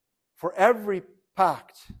 For every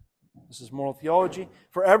pact, this is moral theology,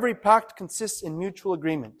 for every pact consists in mutual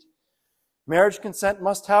agreement. Marriage consent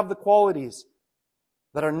must have the qualities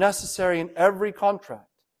that are necessary in every contract.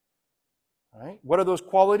 All right? What are those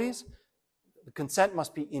qualities? The consent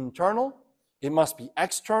must be internal, it must be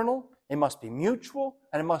external, it must be mutual,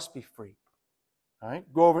 and it must be free. All right?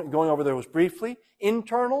 Going over those briefly.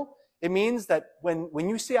 Internal, it means that when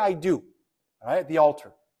you say I do, all right, at the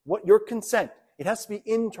altar, what your consent, it has to be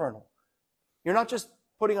internal. You're not just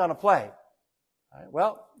putting on a play. All right?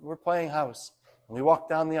 Well, we're playing house, and we walk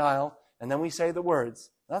down the aisle, and then we say the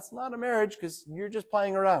words. That's not a marriage because you're just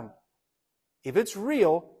playing around. If it's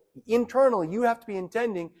real, internally, you have to be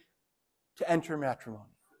intending to enter matrimony.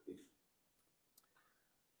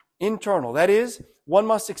 Internal, that is, one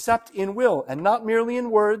must accept in will and not merely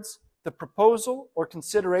in words the proposal or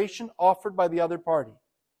consideration offered by the other party.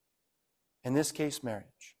 In this case,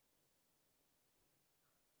 marriage.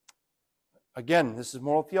 Again, this is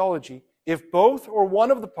moral theology. If both or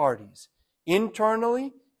one of the parties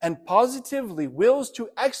internally and positively wills to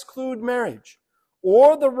exclude marriage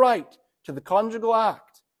or the right to the conjugal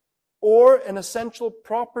act or an essential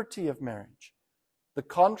property of marriage, the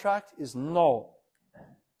contract is null,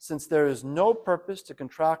 since there is no purpose to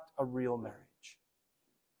contract a real marriage.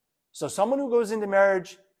 So someone who goes into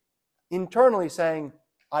marriage internally saying,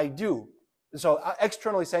 I do. So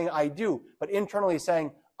externally saying, I do, but internally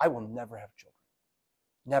saying, I will never have children.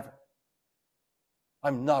 Never.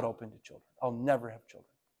 I'm not open to children. I'll never have children.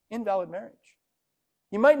 Invalid marriage.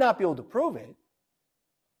 You might not be able to prove it.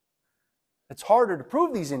 It's harder to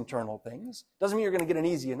prove these internal things. Doesn't mean you're going to get an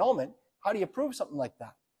easy annulment. How do you prove something like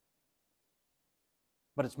that?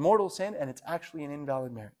 But it's mortal sin, and it's actually an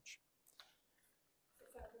invalid marriage.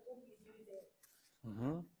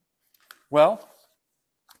 Mm-hmm. Well,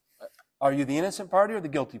 are you the innocent party or the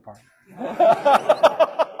guilty party?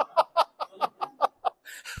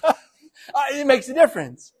 It makes a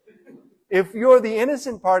difference. If you're the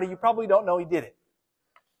innocent party, you probably don't know he did it.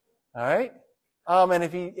 All right? And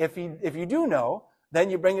if you do know,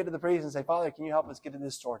 then you bring it to the priest and say, Father, can you help us get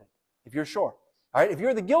this sorted? If you're sure. All right? If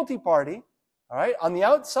you're the guilty party, all right, on the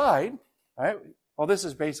outside, all right, well, this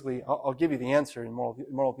is basically, I'll give you the answer in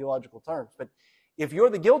moral theological terms, but if you're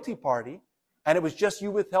the guilty party, and it was just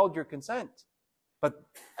you withheld your consent, but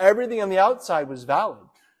everything on the outside was valid,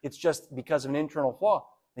 it's just because of an internal flaw,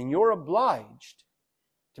 then you're obliged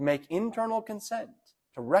to make internal consent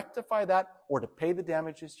to rectify that or to pay the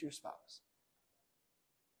damages to your spouse.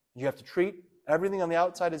 You have to treat everything on the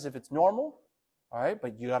outside as if it's normal, all right,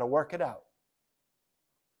 but you got to work it out.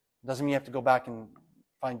 Doesn't mean you have to go back and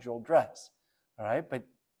find your old dress, all right, but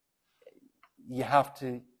you have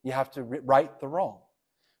to right the wrong.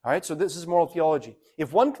 All right, so this is moral theology.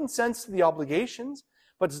 If one consents to the obligations,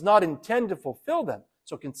 but does not intend to fulfill them,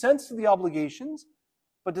 so consents to the obligations,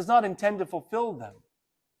 but does not intend to fulfill them,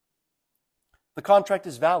 the contract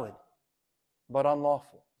is valid, but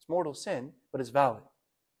unlawful. It's mortal sin, but it's valid.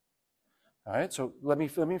 All right, so let me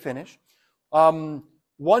finish. One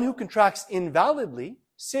who contracts invalidly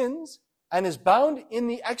sins and is bound in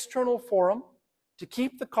the external forum to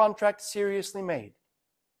keep the contract seriously made,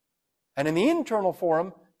 and in the internal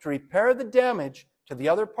forum to repair the damage to the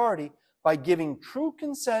other party by giving true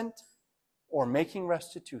consent or making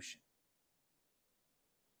restitution.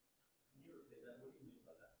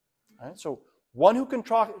 All right, so one who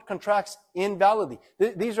contracts invalidly.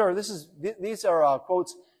 These are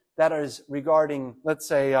quotes that is regarding, let's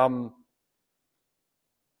say, no,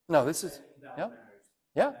 this is,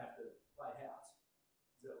 yeah.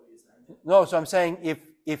 No, so I'm saying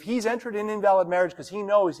if he's entered an invalid marriage because he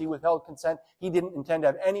knows he withheld consent, he didn't intend to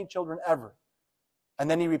have any children ever, and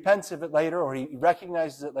then he repents of it later or he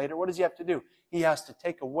recognizes it later, what does he have to do? He has to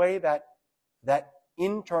take away that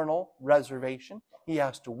internal reservation he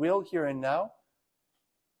has to will here and now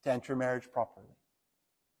to enter marriage properly.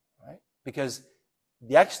 Right? Because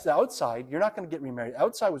the outside, you're not going to get remarried.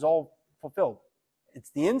 Outside was all fulfilled. It's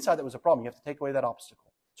the inside that was a problem. You have to take away that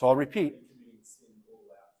obstacle. So I'll repeat.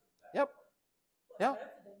 Yep. Yeah.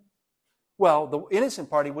 Well, the innocent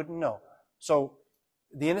party wouldn't know. So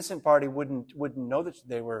the innocent party wouldn't know that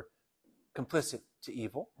they were complicit to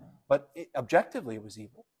evil, but objectively it was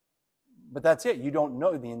evil. But that's it. You don't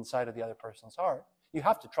know the inside of the other person's heart. You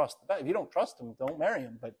have to trust the If you don't trust them, don't marry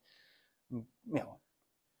him. But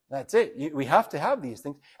that's it. We have to have these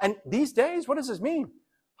things. And these days, what does this mean?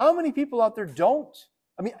 How many people out there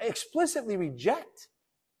explicitly reject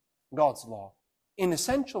God's law in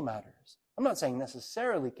essential matters? I'm not saying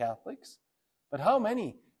necessarily Catholics, but how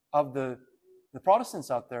many of the Protestants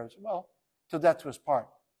out there say, well, till death do us part,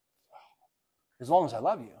 as long as I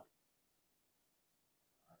love you.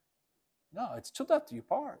 No, it's till death do you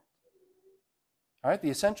part. All right, the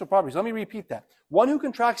essential properties. Let me repeat that. One who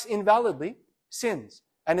contracts invalidly sins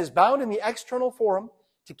and is bound in the external forum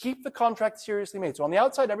to keep the contract seriously made. So on the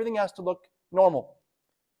outside, everything has to look normal.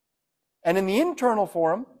 And in the internal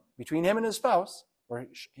forum, between him and his spouse, or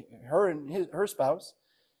her and her spouse,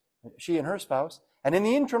 she and her spouse, and in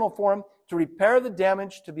the internal forum, to repair the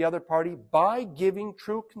damage to the other party by giving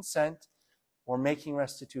true consent or making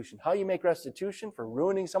restitution. How you make restitution for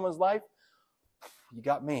ruining someone's life? You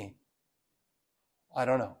got me. I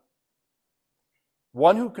don't know.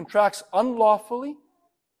 One who contracts unlawfully,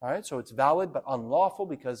 all right, so it's valid but unlawful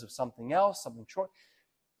because of something else, something short.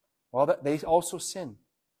 Well, they also sin,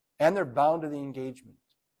 and they're bound to the engagement.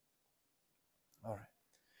 All right.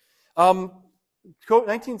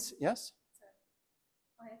 19. Yes.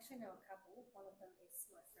 I actually know a couple. One of them is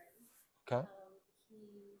my friend. Okay.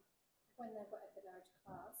 When they were at the marriage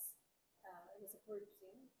class, it was a group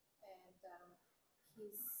thing, and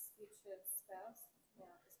his future spouse,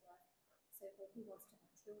 now his wife, said, well, he wants to have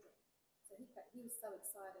children. So he was so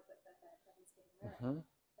excited that he's getting married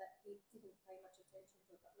that he didn't pay much attention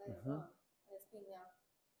to it. But later on, and it's been now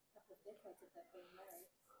a couple of decades that they've been married,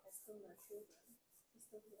 there's still no children. She's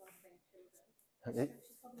still without being children.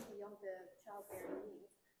 She's probably beyond the childbearing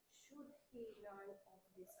years. Should he know of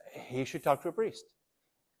this? He should talk to a priest.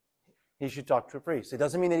 He should talk to a priest. It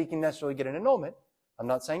doesn't mean that he can necessarily get an annulment. I'm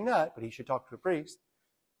not saying that, but he should talk to a priest.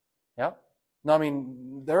 Yeah? No, I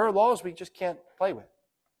mean, there are laws we just can't play with.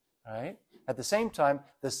 All right? At the same time,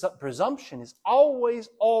 the presumption is always,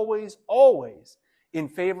 always, always in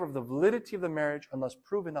favor of the validity of the marriage unless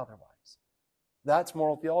proven otherwise. That's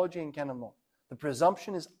moral theology and canon law. The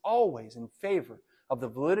presumption is always in favor of the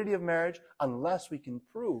validity of marriage unless we can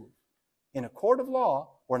prove in a court of law,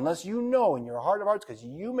 or unless you know in your heart of hearts because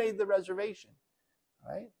you made the reservation.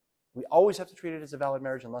 Right? We always have to treat it as a valid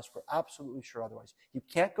marriage unless we're absolutely sure otherwise. You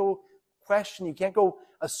can't go you can't go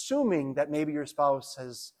assuming that maybe your spouse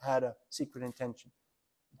has had a secret intention.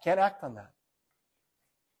 You can't act on that.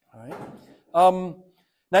 All right?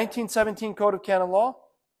 1917 Code of Canon Law,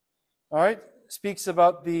 all right, speaks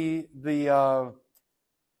about the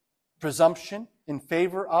presumption in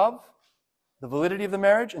favor of the validity of the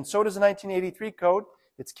marriage, and so does the 1983 Code.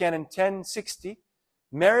 It's Canon 1060.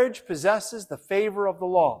 Marriage possesses the favor of the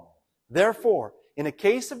law. Therefore, in a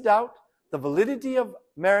case of doubt, the validity of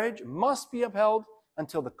marriage must be upheld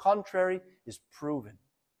until the contrary is proven.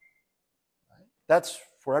 Right? That's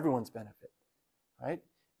for everyone's benefit. Right?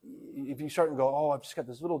 If you start and go, oh, I've just got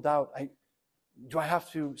this little doubt, do I have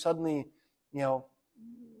to suddenly,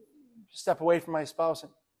 step away from my spouse?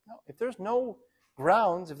 No, if there's no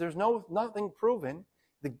grounds, if there's nothing proven,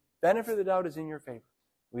 the benefit of the doubt is in your favor.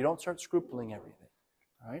 We don't start scrupling everything.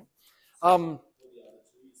 All right?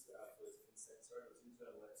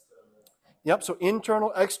 Yep, so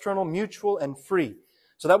internal, external, mutual, and free.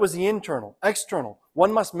 So that was the internal. External.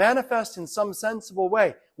 One must manifest in some sensible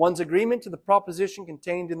way one's agreement to the proposition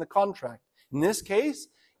contained in the contract. In this case,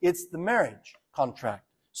 it's the marriage contract.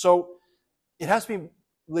 So it has to be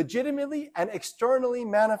legitimately and externally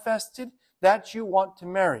manifested that you want to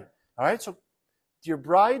marry. All right, so dear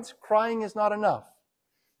brides, crying is not enough.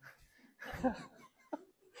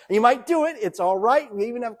 You might do it. It's all right. We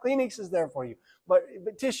even have Kleenexes there for you, but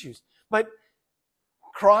tissues. But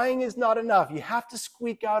crying is not enough. You have to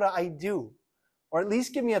squeak out a "I do," or at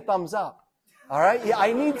least give me a thumbs up. All right? Yeah,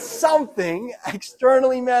 I need something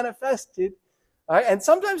externally manifested. All right? And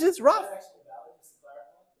sometimes it's rough.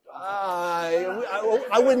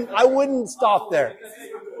 I wouldn't stop there.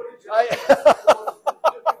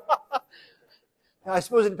 I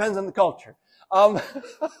suppose it depends on the culture.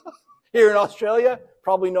 Here in Australia,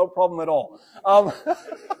 probably no problem at all.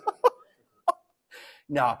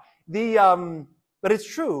 No, but it's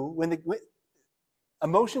true.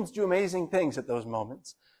 emotions do amazing things at those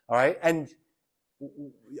moments. All right. And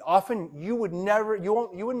often you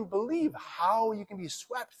wouldn't believe how you can be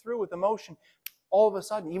swept through with emotion all of a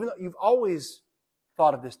sudden, even though you've always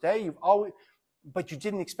thought of this day, but you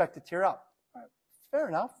didn't expect to tear up. All right, fair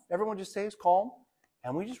enough. Everyone just stays calm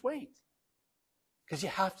and we just wait. Because you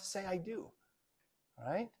have to say, I do. All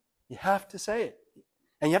right? You have to say it.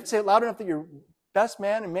 And you have to say it loud enough that your best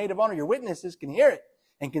man and maid of honor, your witnesses, can hear it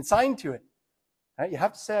and can sign to it. Right? You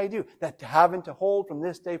have to say, I do. That to have and to hold from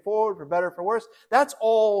this day forward, for better, for worse, that's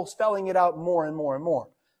all spelling it out more and more and more.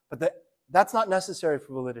 But that's not necessary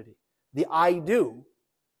for validity. The I do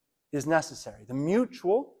is necessary. The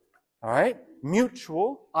mutual, all right?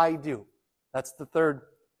 Mutual I do. That's the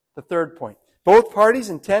third point. Both parties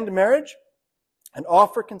intend marriage and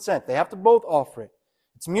offer consent. They have to both offer it.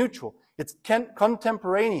 It's mutual. It's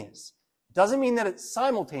contemporaneous. It doesn't mean that it's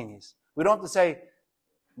simultaneous. We don't have to say,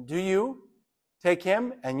 do you take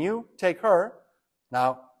him and you take her?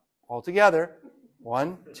 Now, all together.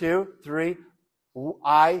 1, 2, 3.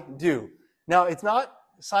 I do. Now, it's not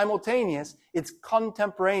simultaneous. It's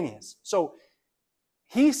contemporaneous. So,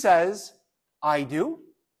 he says, I do.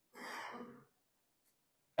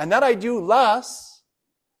 And that I do lasts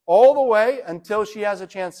all the way until she has a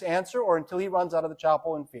chance to answer or until he runs out of the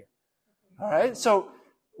chapel in fear. All right? So,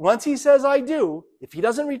 once he says I do, if he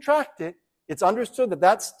doesn't retract it, it's understood that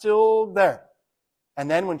that's still there. And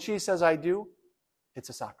then when she says I do, it's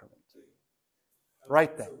a sacrament.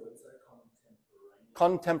 Right then.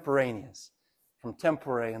 Contemporaneous. From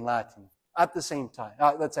tempore in Latin. At the same time.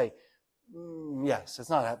 Let's say, yes, it's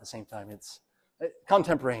not at the same time. It's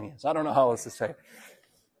contemporaneous. I don't know how else to say.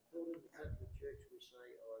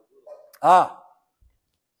 All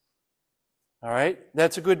right.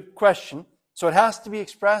 That's a good question. So it has to be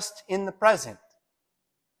expressed in the present.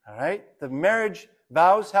 All right. The marriage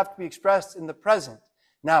vows have to be expressed in the present.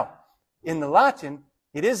 Now, in the Latin,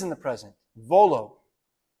 it is in the present. Volo.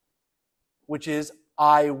 Which is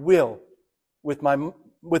I will. With my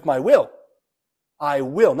will. I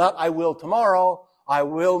will. Not I will tomorrow. I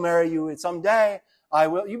will marry you someday. I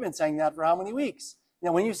will. You've been saying that for how many weeks?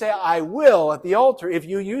 Now, when you say I will at the altar, if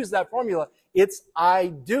you use that formula, it's I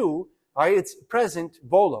do. All right. It's present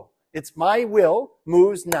volo. It's my will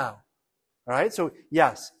moves now. All right. So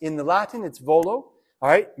yes, in the Latin, it's volo. All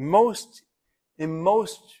right. In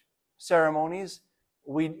most ceremonies,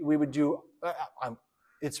 we would do,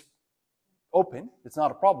 it's open. It's not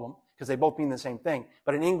a problem because they both mean the same thing.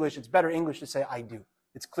 But in English, it's better English to say I do.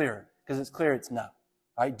 It's clearer because it's clear it's now.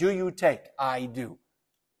 All right. Do you take? I do.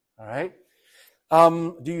 All right.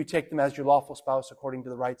 Do you take them as your lawful spouse according to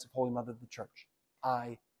the rites of Holy Mother of the Church?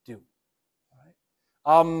 I do.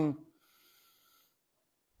 All right.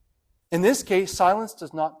 In this case, silence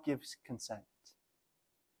does not give consent.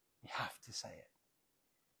 You have to say it.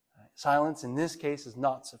 All right. Silence in this case is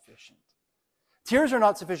not sufficient. Tears are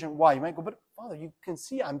not sufficient. Why? You might go, but Father, you can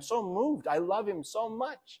see I'm so moved. I love him so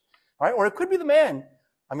much. All right. Or it could be the man.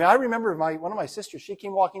 I mean, I remember one of my sisters, she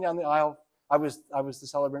came walking down the aisle. I was the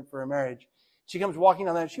celebrant for her marriage. She comes walking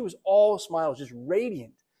down there. She was all smiles, just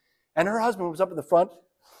radiant. And her husband was up at the front,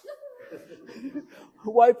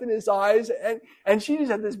 wiping his eyes. And she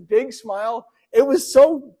just had this big smile. It was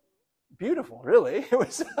so beautiful, really. It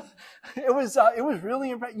was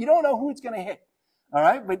really impressive. You don't know who it's going to hit. All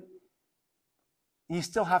right. But you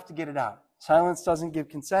still have to get it out. Silence doesn't give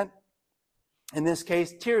consent. In this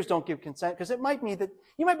case, tears don't give consent because it might mean that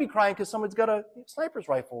you might be crying because someone's got a sniper's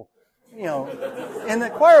rifle, in the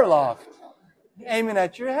choir loft, aiming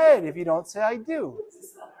at your head if you don't say I do.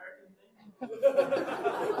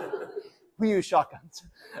 We use shotguns.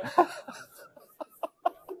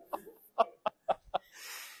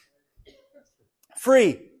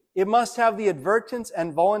 Free. It must have the advertence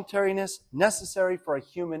and voluntariness necessary for a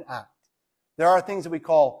human act. There are things that we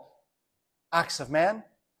call acts of man,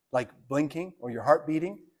 like blinking or your heart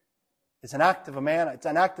beating. It's an act of a man. It's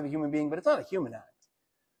an act of a human being, but it's not a human act.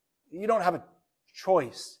 You don't have a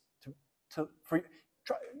choice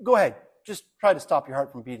go ahead. Just try to stop your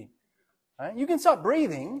heart from beating. Right? You can stop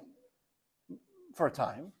breathing for a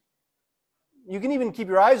time. You can even keep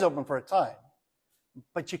your eyes open for a time.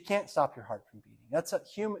 But you can't stop your heart from beating.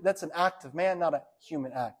 That's an act of man, not a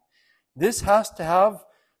human act. This has to have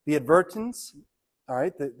the advertence, all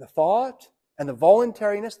right, the thought and the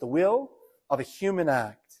voluntariness, the will of a human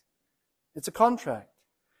act. It's a contract.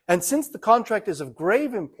 And since the contract is of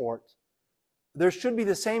grave import, there should be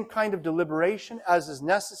the same kind of deliberation as is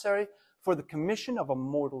necessary for the commission of a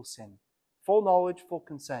mortal sin. Full knowledge, full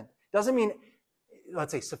consent. Doesn't mean,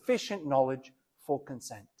 let's say, sufficient knowledge, full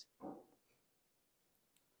consent.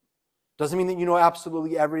 Doesn't mean that you know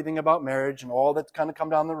absolutely everything about marriage and all that's kind of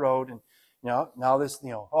come down the road. And, now this,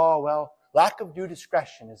 oh, well, lack of due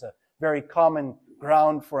discretion is a very common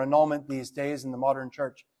ground for annulment these days in the modern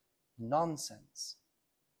church. Nonsense.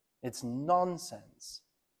 It's nonsense.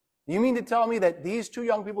 You mean to tell me that these two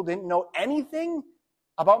young people didn't know anything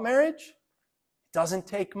about marriage? It doesn't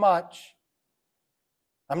take much.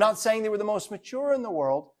 I'm not saying they were the most mature in the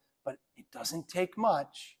world, but it doesn't take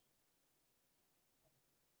much.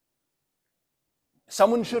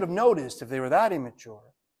 Someone should have noticed if they were that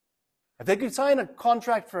immature. If they could sign a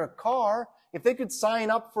contract for a car, if they could sign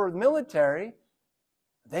up for the military,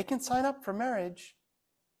 they can sign up for marriage.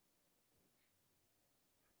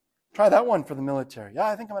 Try that one for the military. Yeah,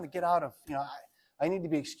 I think I'm going to get out of, I need to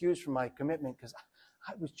be excused from my commitment because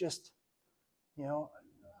I was just,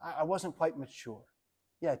 I wasn't quite mature.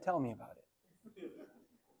 Yeah, tell me about it.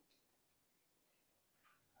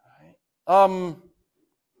 All right.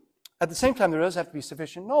 At the same time, there does have to be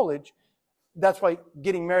sufficient knowledge. That's why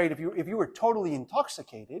getting married, if you were totally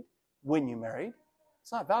intoxicated when you married,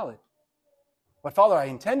 it's not valid. But Father, I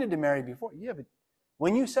intended to marry before. Yeah, but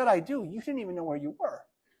when you said I do, you didn't even know where you were.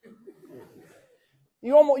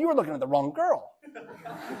 You were looking at the wrong girl.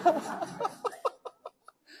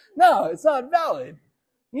 No, it's not valid.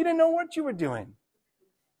 You didn't know what you were doing.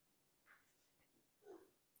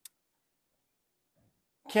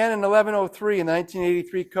 Canon 1103 in the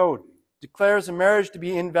 1983 Code declares a marriage to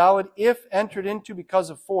be invalid if entered into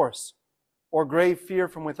because of force or grave fear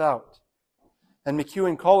from without. And McHugh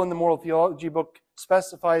and Cole in the Moral Theology book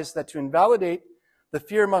specifies that to invalidate, the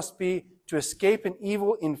fear must be to escape an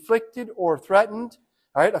evil inflicted or threatened,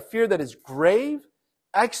 all right, a fear that is grave,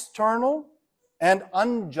 external, and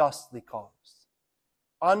unjustly caused.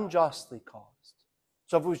 Unjustly caused.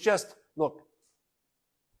 So if it was just, look,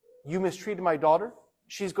 you mistreated my daughter,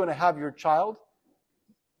 she's going to have your child,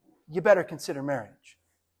 you better consider marriage.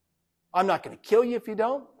 I'm not going to kill you if you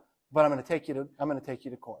don't, but I'm going to take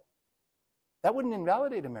you to court. That wouldn't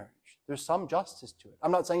invalidate a marriage. There's some justice to it.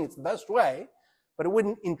 I'm not saying it's the best way, but it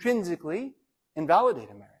wouldn't intrinsically invalidate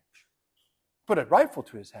a marriage. Put a rifle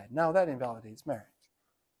to his head. Now that invalidates marriage.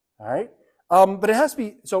 All right? But it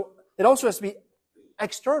also has to be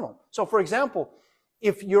external. So for example,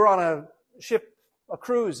 if you're on a ship, a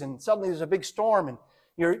cruise, and suddenly there's a big storm, and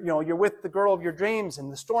you're with the girl of your dreams,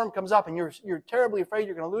 and the storm comes up, and you're terribly afraid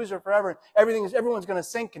you're going to lose her forever, and everyone's going to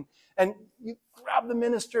sink, and you grab the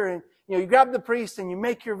minister, and you grab the priest, and you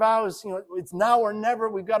make your vows. It's now or never.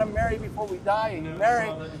 We've got to marry before we die, and you marry.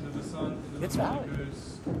 It's valid.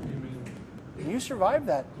 And you survived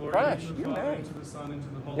that crash. You're married.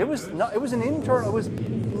 It was an internal.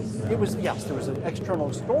 Yes, there was an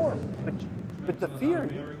external storm, but the fear,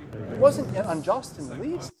 it wasn't unjust in the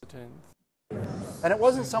least. And it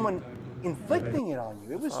wasn't someone inflicting it on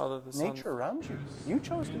you. It was nature around you. You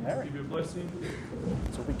chose to marry.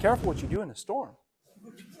 So be careful what you do in a storm.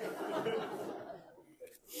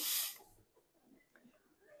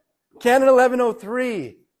 Canon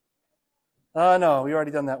 1103. No, we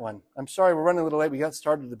already done that one. I'm sorry, we're running a little late. We got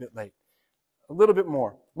started a bit late. A little bit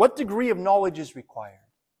more. What degree of knowledge is required?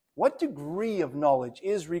 What degree of knowledge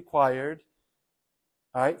is required,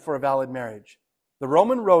 all right, for a valid marriage? The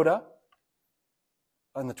Roman Rota,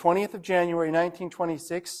 on the 20th of January,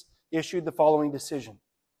 1926, issued the following decision.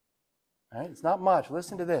 All right, it's not much.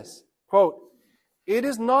 Listen to this. Quote, "It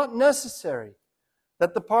is not necessary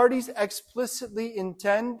that the parties explicitly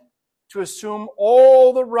intend to assume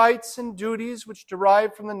all the rights and duties which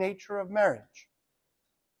derive from the nature of marriage.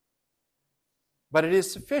 But it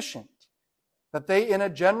is sufficient that they in a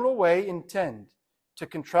general way intend to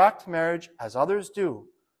contract marriage as others do,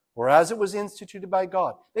 or as it was instituted by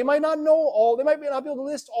God." They might not know all, they might not be able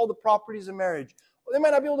to list all the properties of marriage, or they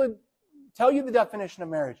might not be able to tell you the definition of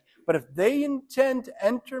marriage. But if they intend to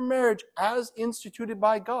enter marriage as instituted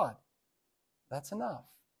by God, that's enough.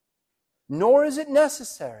 Nor is it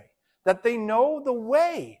necessary that they know the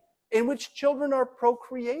way in which children are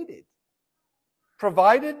procreated,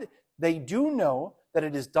 provided they do know that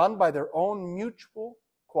it is done by their own mutual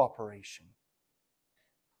cooperation.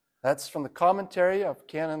 That's from the commentary of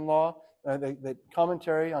canon law, the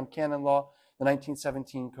commentary on canon law, the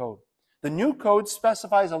 1917 Code. The new code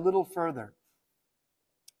specifies a little further.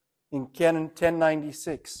 In Canon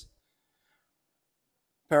 1096,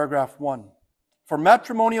 paragraph 1. For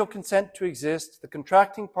matrimonial consent to exist, the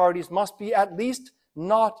contracting parties must be at least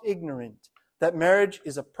not ignorant that marriage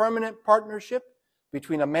is a permanent partnership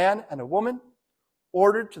between a man and a woman,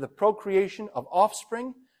 ordered to the procreation of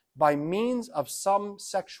offspring by means of some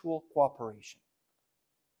sexual cooperation.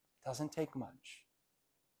 It doesn't take much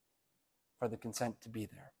for the consent to be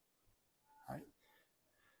there. Right?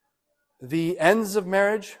 The ends of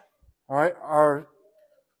marriage, all right, are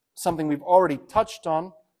something we've already touched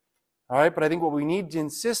on, all right, but I think what we need to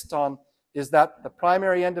insist on is that the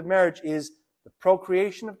primary end of marriage is the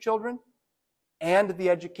procreation of children and the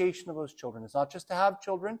education of those children. It's not just to have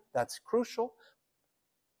children, that's crucial,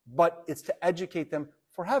 but it's to educate them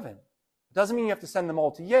for heaven. It doesn't mean you have to send them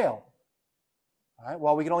all to Yale. All right,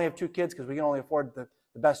 well, we can only have 2 kids because we can only afford the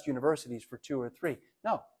best universities for 2 or 3.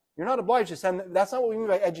 No, you're not obliged to send them. That's not what we mean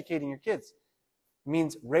by educating your kids. It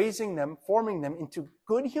means raising them, forming them into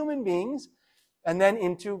good human beings, and then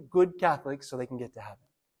into good Catholics so they can get to heaven.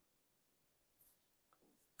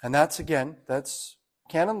 And that's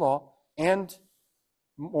canon law and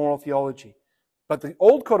moral theology. But the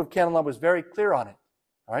old code of canon law was very clear on it.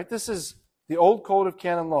 All right, this is the old code of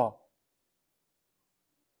canon law.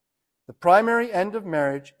 The primary end of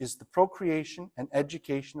marriage is the procreation and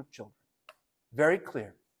education of children. Very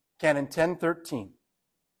clear. Canon 10:13.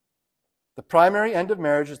 The primary end of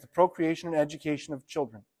marriage is the procreation and education of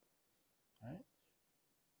children. All right?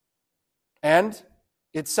 And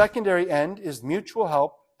its secondary end is mutual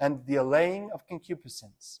help and the allaying of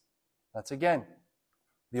concupiscence. That's again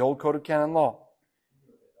the old code of canon law.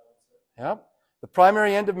 Yep. The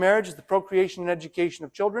primary end of marriage is the procreation and education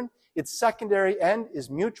of children. Its secondary end is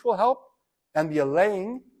mutual help and the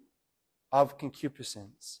allaying of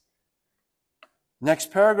concupiscence.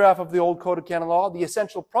 Next paragraph of the old code of canon law, the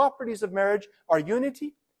essential properties of marriage are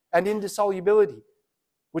unity and indissolubility,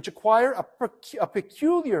 which acquire a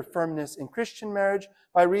peculiar firmness in Christian marriage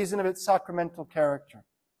by reason of its sacramental character.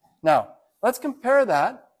 Now, let's compare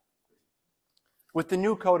that with the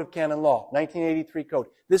new code of canon law, 1983 code.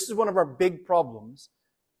 This is one of our big problems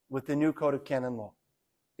with the new code of canon law.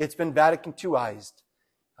 It's been Vatican II-ized,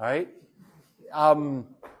 all right?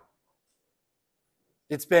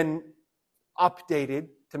 It's been updated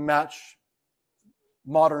to match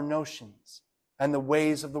modern notions and the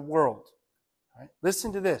ways of the world. All right?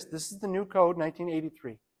 Listen to this. This is the new code,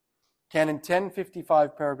 1983. Canon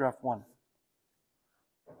 1055, paragraph 1.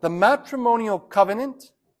 The matrimonial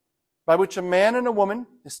covenant by which a man and a woman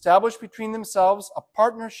establish between themselves a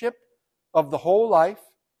partnership of the whole life,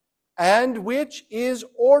 and which is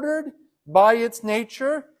ordered by its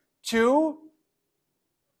nature to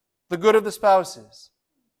the good of the spouses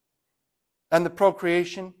and the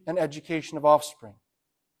procreation and education of offspring,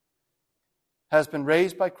 has been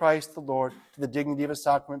raised by Christ the Lord to the dignity of a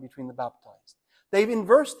sacrament between the baptized. They've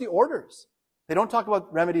inversed the orders. They don't talk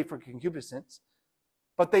about remedy for concupiscence,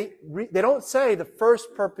 but they don't say the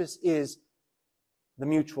first purpose is the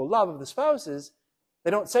mutual love of the spouses.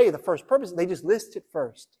 They don't say the first purpose. They just list it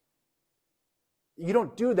first. You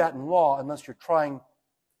don't do that in law unless you're trying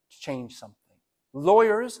to change something.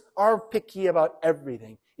 Lawyers are picky about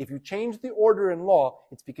everything. If you change the order in law,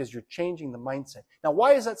 it's because you're changing the mindset. Now,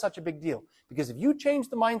 why is that such a big deal? Because if you change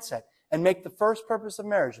the mindset and make the first purpose of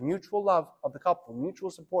marriage mutual love of the couple,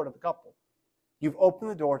 mutual support of the couple, you've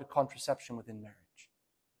opened the door to contraception within marriage.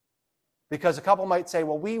 Because a couple might say,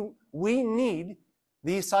 well, we need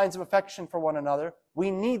these signs of affection for one another. We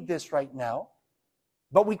need this right now.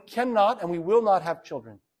 But we cannot and we will not have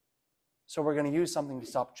children. So we're going to use something to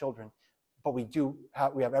stop children. But we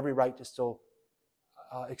have every right to still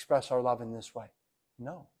express our love in this way.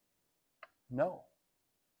 No. No.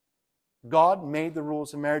 God made the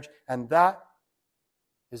rules of marriage, and that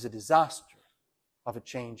is a disaster of a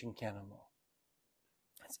change in canon law.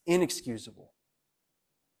 It's inexcusable.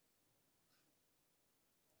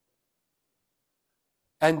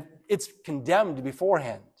 And it's condemned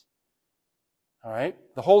beforehand. All right?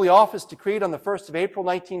 The Holy Office decreed on the 1st of April,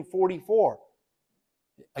 1944,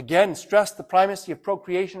 again stressed the primacy of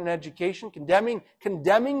procreation and education,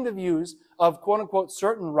 condemning the views of quote-unquote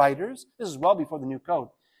certain writers. This is well before the new code.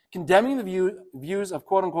 Condemning the views of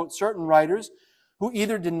quote-unquote certain writers who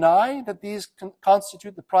either deny that these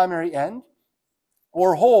constitute the primary end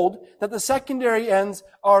or hold that the secondary ends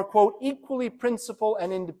are, quote, equally principal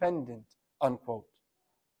and independent, unquote.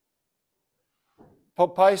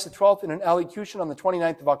 Pope Pius XII, in an allocution on the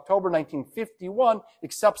 29th of October, 1951,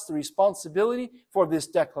 accepts the responsibility for this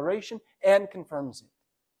declaration and confirms it.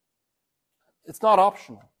 It's not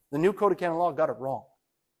optional. The new Code of Canon Law got it wrong.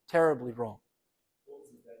 Terribly wrong.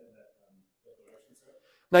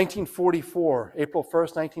 1944, April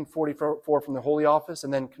 1st, 1944, from the Holy Office,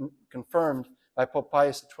 and then confirmed by Pope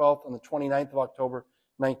Pius XII on the 29th of October,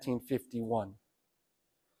 1951.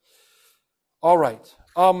 All right.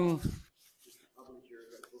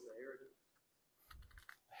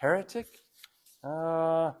 Heretic?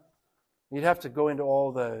 You'd have to go into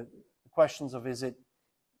all the questions of is it...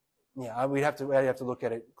 Yeah, I'd have to look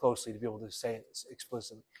at it closely to be able to say it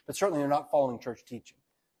explicitly. But certainly they're not following church teaching.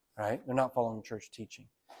 Right? They're not following church teaching.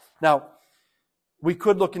 Now, we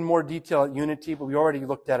could look in more detail at unity, but we already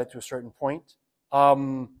looked at it to a certain point.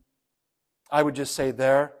 I would just say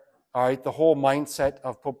there, all right, the whole mindset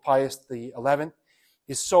of Pope Pius XI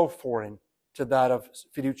is so foreign to that of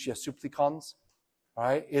Fiducia Supplicans. All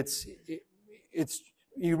right, it's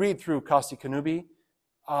you read through Casti Connubii,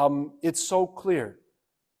 it's so clear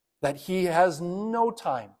that he has no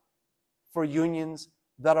time for unions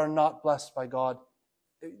that are not blessed by God.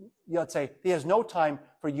 You'd say he has no time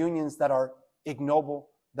for unions that are ignoble,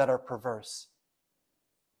 that are perverse.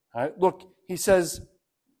 All right, look, he says,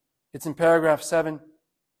 it's in paragraph 7.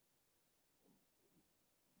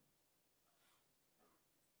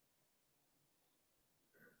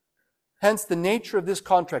 Hence, the nature of this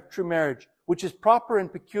contract, true marriage, which is proper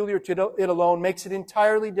and peculiar to it alone, makes it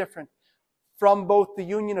entirely different from both the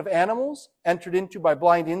union of animals, entered into by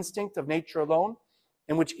blind instinct of nature alone,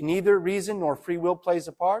 in which neither reason nor free will plays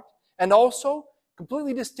a part, and also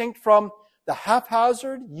completely distinct from the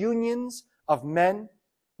haphazard unions of men,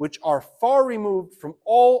 which are far removed from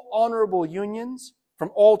all honorable unions,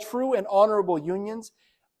 from all true and honorable unions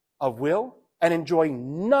of will, and enjoy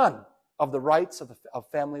none of the rights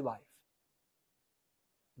of family life.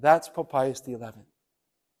 That's Pope Pius XI.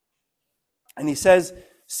 And he says,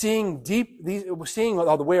 seeing the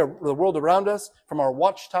world around us from our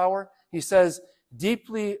watchtower, he says,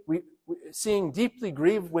 seeing deeply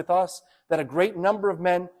grieved with us that a great number of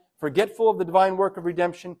men, forgetful of the divine work of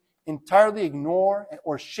redemption, entirely ignore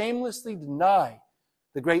or shamelessly deny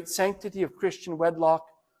the great sanctity of Christian wedlock,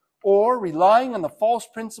 or relying on the false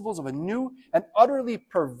principles of a new and utterly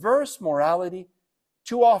perverse morality,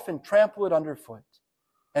 too often trample it underfoot.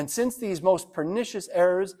 And since these most pernicious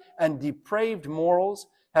errors and depraved morals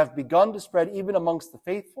have begun to spread even amongst the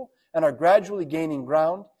faithful and are gradually gaining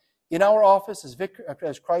ground, in our office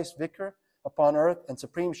as Christ's vicar upon earth and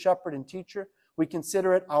supreme shepherd and teacher, we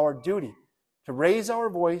consider it our duty to raise our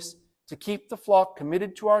voice, to keep the flock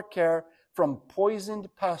committed to our care from poisoned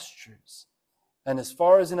pastures, and as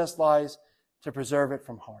far as in us lies, to preserve it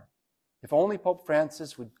from harm. If only Pope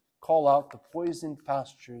Francis would call out the poisoned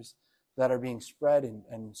pastures that are being spread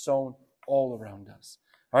and sown all around us.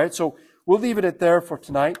 All right, so we'll leave it at there for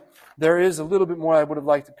tonight. There is a little bit more I would have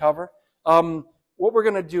liked to cover. What we're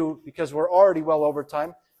going to do, because we're already well over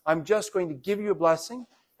time, I'm just going to give you a blessing,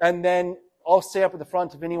 and then I'll stay up at the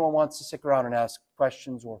front if anyone wants to stick around and ask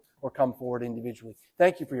questions or come forward individually.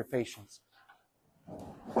 Thank you for your patience.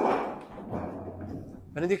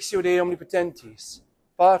 Benedictio Dei Omnipotentis,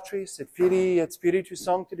 Patris et Filii et Spiritus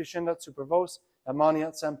Sancti descendat super vos, et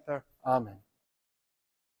maniat semper. Amen.